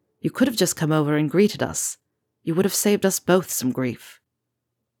 You could have just come over and greeted us. You would have saved us both some grief."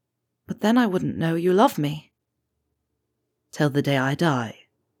 "But then I wouldn't know you love me." "Till the day I die."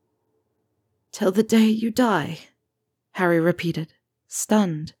 "Till the day you die," Harry repeated,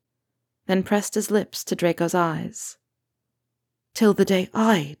 stunned, then pressed his lips to Draco's eyes. "Till the day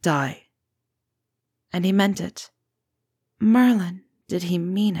I die." And he meant it. Merlin, did he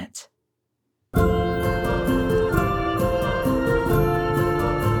mean it?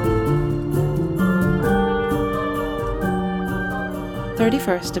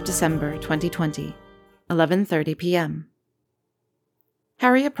 31st of December, 2020, 11:30 p.m.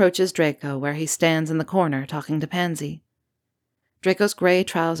 Harry approaches Draco where he stands in the corner talking to Pansy. Draco's gray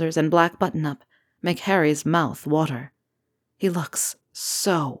trousers and black button-up make Harry's mouth water. He looks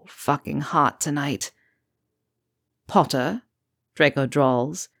so fucking hot tonight. "Potter," Draco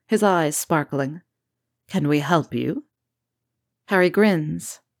drawls, his eyes sparkling. "Can we help you?" Harry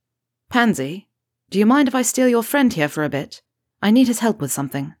grins. "Pansy, do you mind if I steal your friend here for a bit? I need his help with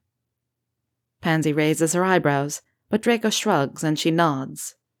something." Pansy raises her eyebrows, but Draco shrugs and she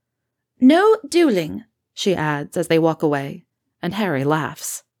nods. "No dueling," she adds as they walk away, and Harry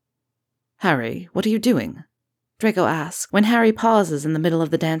laughs. "Harry, what are you doing?" Draco asks when Harry pauses in the middle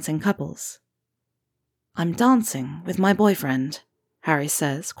of the dancing couples. "I'm dancing with my boyfriend," Harry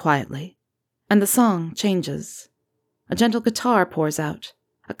says quietly, and the song changes. A gentle guitar pours out,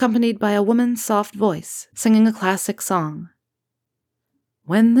 accompanied by a woman's soft voice singing a classic song.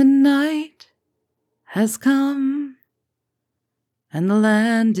 "When the night has come and the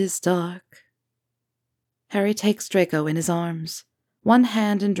land is dark." Harry takes Draco in his arms, one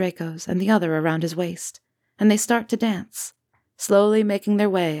hand in Draco's and the other around his waist, and they start to dance, slowly making their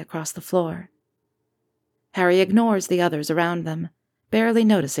way across the floor. Harry ignores the others around them, barely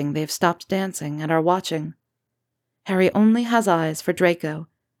noticing they've stopped dancing and are watching. Harry only has eyes for Draco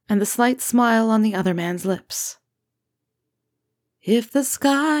and the slight smile on the other man's lips. "If the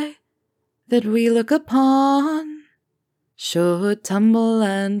sky that we look upon should tumble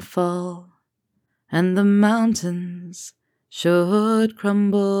and fall, and the mountains should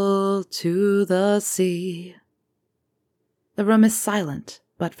crumble to the sea." The room is silent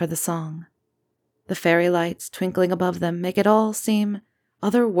but for the song. The fairy lights twinkling above them make it all seem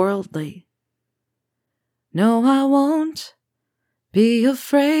otherworldly. "No, I won't be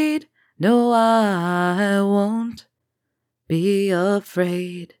afraid. No, I won't be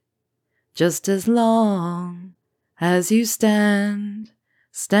afraid. Just as long as you stand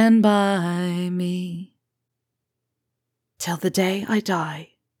by me." "Till the day I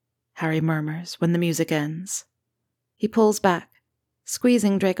die," Harry murmurs when the music ends. He pulls back,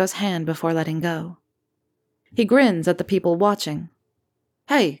 squeezing Draco's hand before letting go. He grins at the people watching.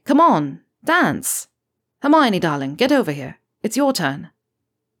 "Hey, come on, dance! Hermione, darling, get over here. It's your turn."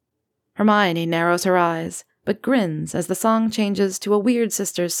 Hermione narrows her eyes, but grins as the song changes to a Weird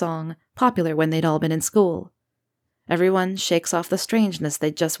Sisters song popular when they'd all been in school. Everyone shakes off the strangeness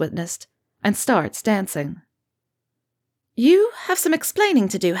they'd just witnessed and starts dancing. "You have some explaining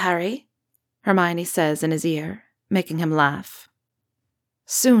to do, Harry," Hermione says in his ear, making him laugh.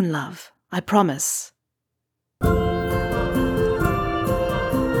 "Soon, love, I promise."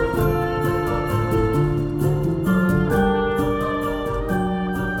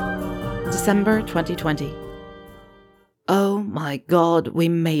 December 2020. "Oh my God, we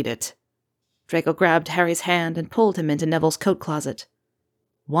made it." Draco grabbed Harry's hand and pulled him into Neville's coat closet.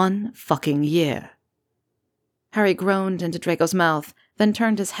 1 fucking year. Harry groaned into Draco's mouth, then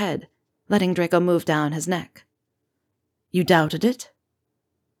turned his head, letting Draco move down his neck. "You doubted it?"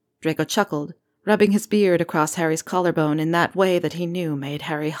 Draco chuckled, rubbing his beard across Harry's collarbone in that way that he knew made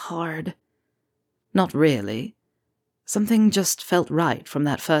Harry hard. "Not really. Something just felt right from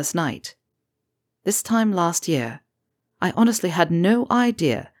that first night. This time last year, I honestly had no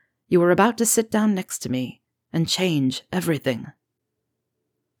idea you were about to sit down next to me and change everything."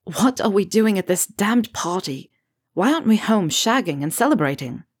 "What are we doing at this damned party? Why aren't we home shagging and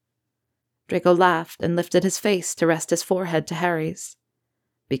celebrating?" Draco laughed and lifted his face to rest his forehead to Harry's.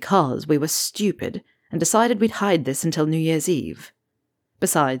 Because we were stupid and decided we'd hide this until New Year's Eve.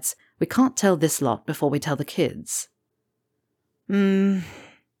 Besides, we can't tell this lot before we tell the kids.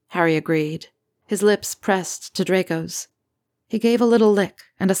 Harry agreed, his lips pressed to Draco's. He gave a little lick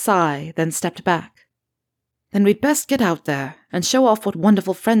and a sigh, then stepped back. Then we'd best get out there and show off what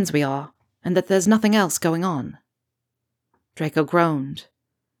wonderful friends we are, and that there's nothing else going on. Draco groaned.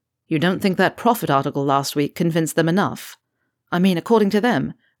 You don't think that Prophet article last week convinced them enough? I mean, according to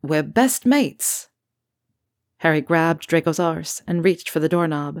them, we're best mates. Harry grabbed Draco's arse and reached for the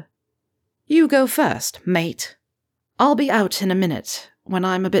doorknob. You go first, mate. I'll be out in a minute, when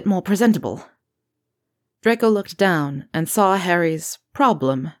I'm a bit more presentable. Draco looked down and saw Harry's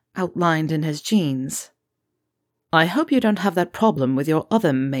problem outlined in his jeans. I hope you don't have that problem with your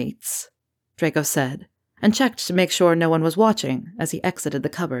other mates, Draco said, and checked to make sure no one was watching as he exited the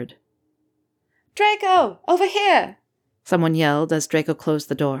cupboard. Draco, over here! Someone yelled as Draco closed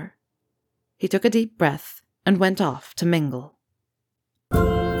the door. He took a deep breath and went off to mingle.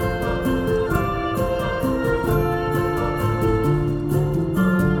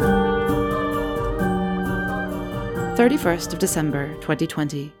 31st of December,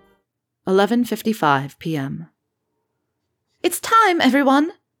 2020. 11:55 p.m. It's time,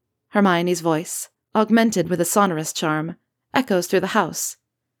 everyone! Hermione's voice, augmented with a sonorous charm, echoes through the house.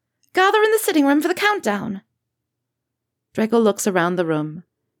 Gather in the sitting room for the countdown! Draco looks around the room,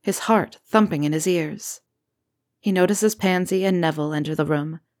 his heart thumping in his ears. He notices Pansy and Neville enter the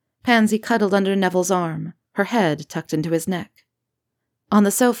room, Pansy cuddled under Neville's arm, her head tucked into his neck. On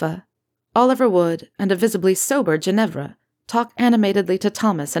the sofa, Oliver Wood and a visibly sober Ginevra talk animatedly to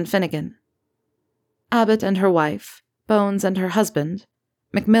Thomas and Finnegan. Abbott and her wife, Bones and her husband,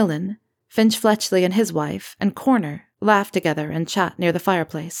 Macmillan, Finch Fletchley and his wife, and Corner laugh together and chat near the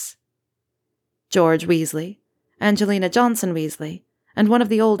fireplace. George Weasley, Angelina Johnson Weasley, and one of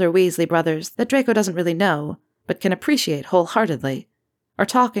the older Weasley brothers that Draco doesn't really know, but can appreciate wholeheartedly, are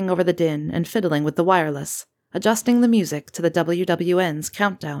talking over the din and fiddling with the wireless, adjusting the music to the WWN's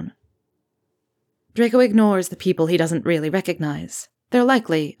countdown. Draco ignores the people he doesn't really recognize. They're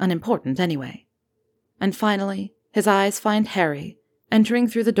likely unimportant anyway. And finally, his eyes find Harry, entering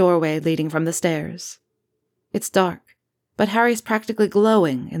through the doorway leading from the stairs. It's dark, but Harry's practically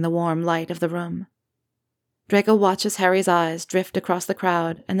glowing in the warm light of the room. Draco watches Harry's eyes drift across the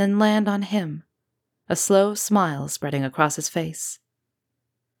crowd and then land on him, a slow smile spreading across his face.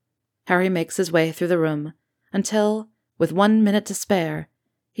 Harry makes his way through the room until, with 1 minute to spare,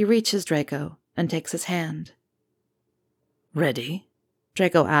 he reaches Draco and takes his hand. Ready?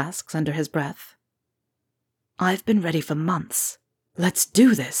 Draco asks under his breath. I've been ready for months. Let's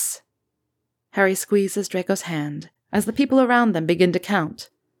do this. Harry squeezes Draco's hand as the people around them begin to count.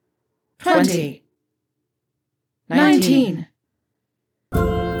 20. 19.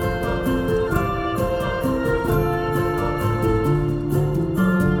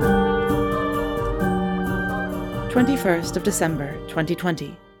 21st of December,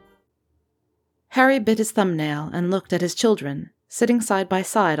 2020. Harry bit his thumbnail and looked at his children, sitting side by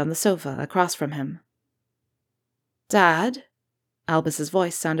side on the sofa across from him. Dad? Albus's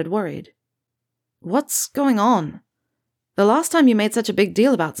voice sounded worried. What's going on? The last time you made such a big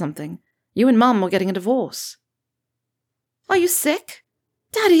deal about something, you and Mum were getting a divorce. Are you sick?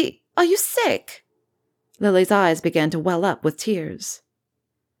 Daddy, are you sick? Lily's eyes began to well up with tears.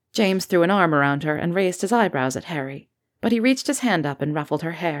 James threw an arm around her and raised his eyebrows at Harry, but he reached his hand up and ruffled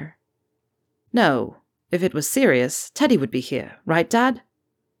her hair. No, if it was serious, Teddy would be here, right, Dad?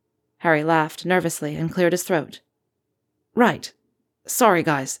 Harry laughed nervously and cleared his throat. Right. Sorry,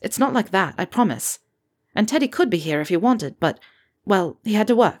 guys, it's not like that, I promise. And Teddy could be here if he wanted, but, well, he had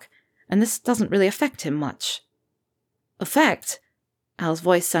to work, and this doesn't really affect him much. Affect? Al's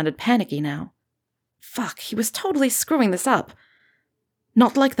voice sounded panicky now. Fuck, he was totally screwing this up.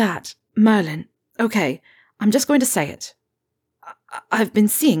 Not like that. Merlin. Okay, I'm just going to say it. I've been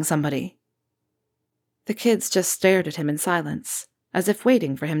seeing somebody. The kids just stared at him in silence, as if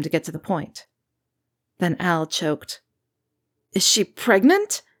waiting for him to get to the point. Then Al choked. Is she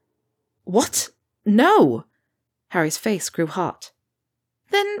pregnant? What? No! Harry's face grew hot.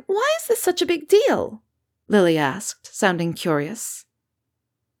 Then why is this such a big deal? Lily asked, sounding curious.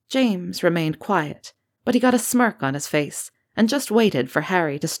 James remained quiet, but he got a smirk on his face and just waited for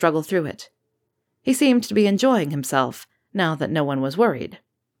Harry to struggle through it. He seemed to be enjoying himself, now that no one was worried.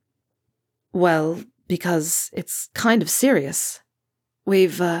 Well, because it's kind of serious.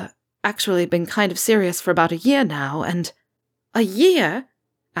 We've, actually been kind of serious for about a year now, and... A year?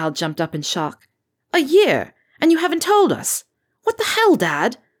 Al jumped up in shock. A year? And you haven't told us? What the hell,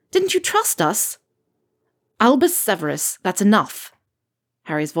 Dad? Didn't you trust us?" "Albus Severus, that's enough."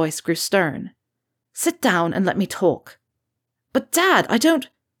 Harry's voice grew stern. "Sit down and let me talk." "But Dad, I don't—"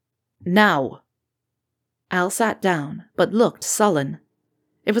 "Now." Al sat down, but looked sullen.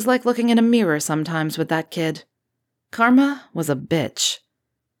 It was like looking in a mirror sometimes with that kid. Karma was a bitch.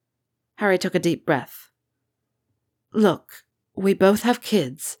 Harry took a deep breath. "Look, we both have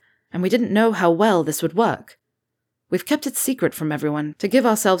kids, and we didn't know how well this would work. We've kept it secret from everyone to give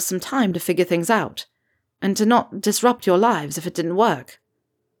ourselves some time to figure things out, and to not disrupt your lives if it didn't work.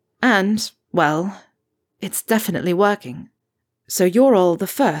 And, well, it's definitely working. So you're all the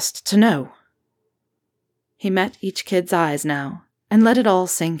first to know." He met each kid's eyes now, and let it all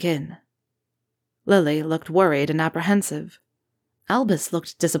sink in. Lily looked worried and apprehensive. Albus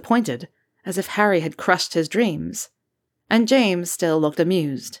looked disappointed, as if Harry had crushed his dreams. And James still looked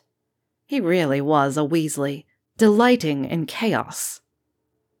amused. He really was a Weasley, delighting in chaos.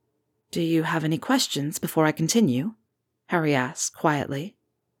 "Do you have any questions before I continue?" Harry asked quietly.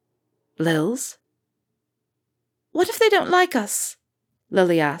 "Lils?" "What if they don't like us?"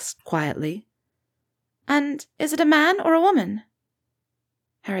 Lily asked quietly. "And is it a man or a woman?"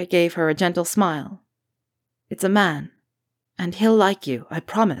 Harry gave her a gentle smile. "It's a man, and he'll like you, I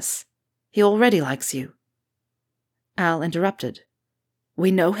promise. He already likes you." Al interrupted.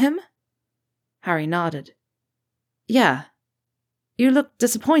 "We know him?" Harry nodded. "Yeah. You look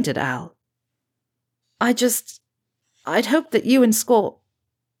disappointed, Al." I'd hoped that you and Scorp—"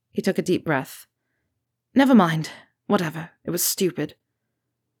 He took a deep breath. "Never mind. Whatever. It was stupid."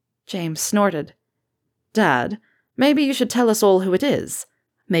 James snorted. "Dad, maybe you should tell us all who it is.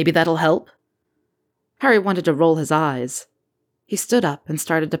 Maybe that'll help." Harry wanted to roll his eyes. He stood up and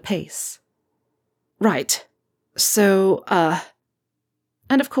started to pace. "Right. So,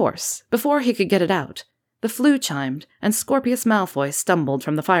 And of course, before he could get it out, the flue chimed and Scorpius Malfoy stumbled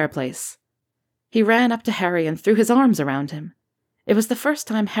from the fireplace. He ran up to Harry and threw his arms around him. It was the first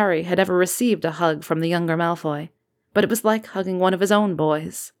time Harry had ever received a hug from the younger Malfoy, but it was like hugging one of his own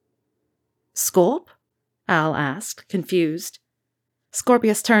boys. "Scorp?" Al asked, confused.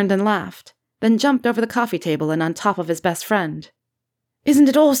 Scorpius turned and laughed, then jumped over the coffee table and on top of his best friend. "Isn't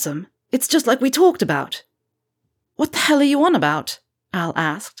it awesome? It's just like we talked about." "What the hell are you on about?" Al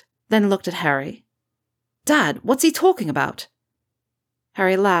asked, then looked at Harry. "Dad, what's he talking about?"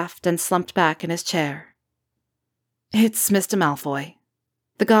 Harry laughed and slumped back in his chair. "It's Mr. Malfoy.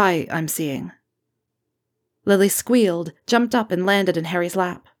 The guy I'm seeing." Lily squealed, jumped up and landed in Harry's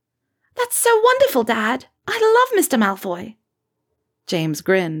lap. "That's so wonderful, Dad! I love Mr. Malfoy!" James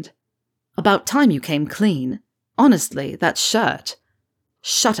grinned. "About time you came clean. Honestly, that shirt—"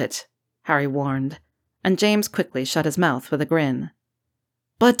 "Shut it," Harry warned, and James quickly shut his mouth with a grin.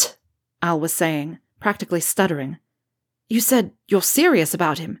 "But," Al was saying, practically stuttering, "you said you're serious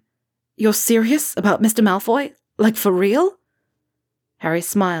about him. You're serious about Mr. Malfoy? Like for real?" Harry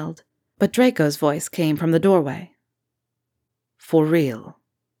smiled, but Draco's voice came from the doorway. "For real."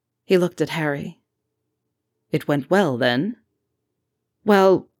 He looked at Harry. "It went well, then?"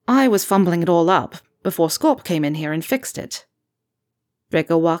 "Well, I was fumbling it all up before Scorp came in here and fixed it."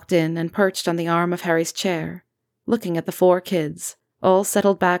 Draco walked in and perched on the arm of Harry's chair, looking at the 4 kids, all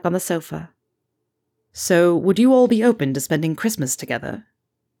settled back on the sofa. "So, would you all be open to spending Christmas together?"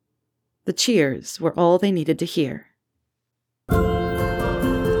 The cheers were all they needed to hear.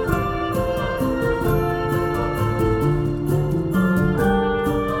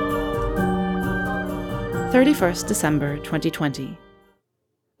 31st December 2020.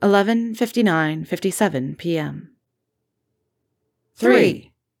 11:59:57 p.m.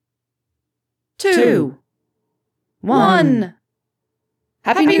 3, 2, 1.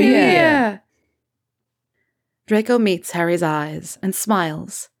 Happy New Year! Draco meets Harry's eyes and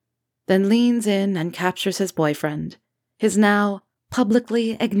smiles, then leans in and captures his boyfriend, his now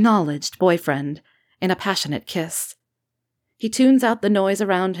publicly acknowledged boyfriend, in a passionate kiss. He tunes out the noise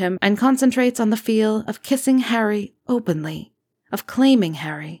around him and concentrates on the feel of kissing Harry openly, of claiming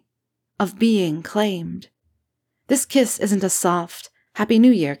Harry, of being claimed. This kiss isn't a soft, Happy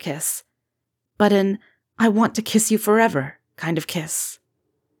New Year kiss, but an I want to kiss you forever kind of kiss.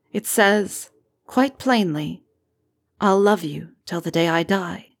 It says, quite plainly, I'll love you till the day I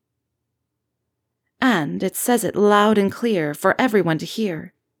die. And it says it loud and clear for everyone to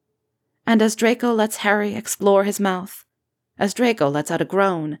hear. And as Draco lets Harry explore his mouth, as Draco lets out a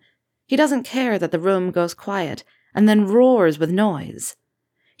groan, he doesn't care that the room goes quiet and then roars with noise.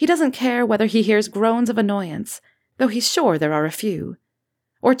 He doesn't care whether he hears groans of annoyance, though he's sure there are a few,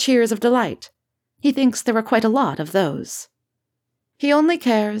 or cheers of delight. He thinks there are quite a lot of those. He only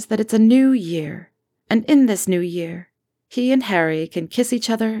cares that it's a new year, and in this new year, He and Harry can kiss each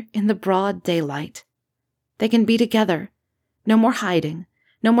other in the broad daylight. They can be together. No more hiding.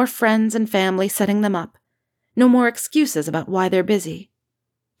 No more friends and family setting them up. No more excuses about why they're busy.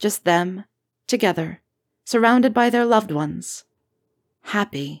 Just them, together, surrounded by their loved ones.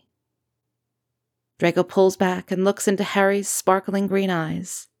 Happy. Draco pulls back and looks into Harry's sparkling green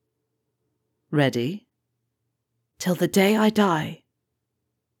eyes. Ready? Till the day I die.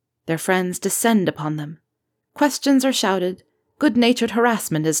 Their friends descend upon them. Questions are shouted, good-natured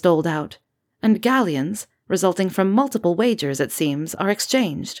harassment is doled out, and galleons, resulting from multiple wagers, it seems, are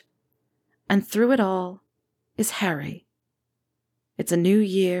exchanged. And through it all is Harry. It's a new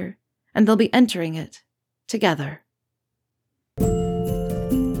year, and they'll be entering it together.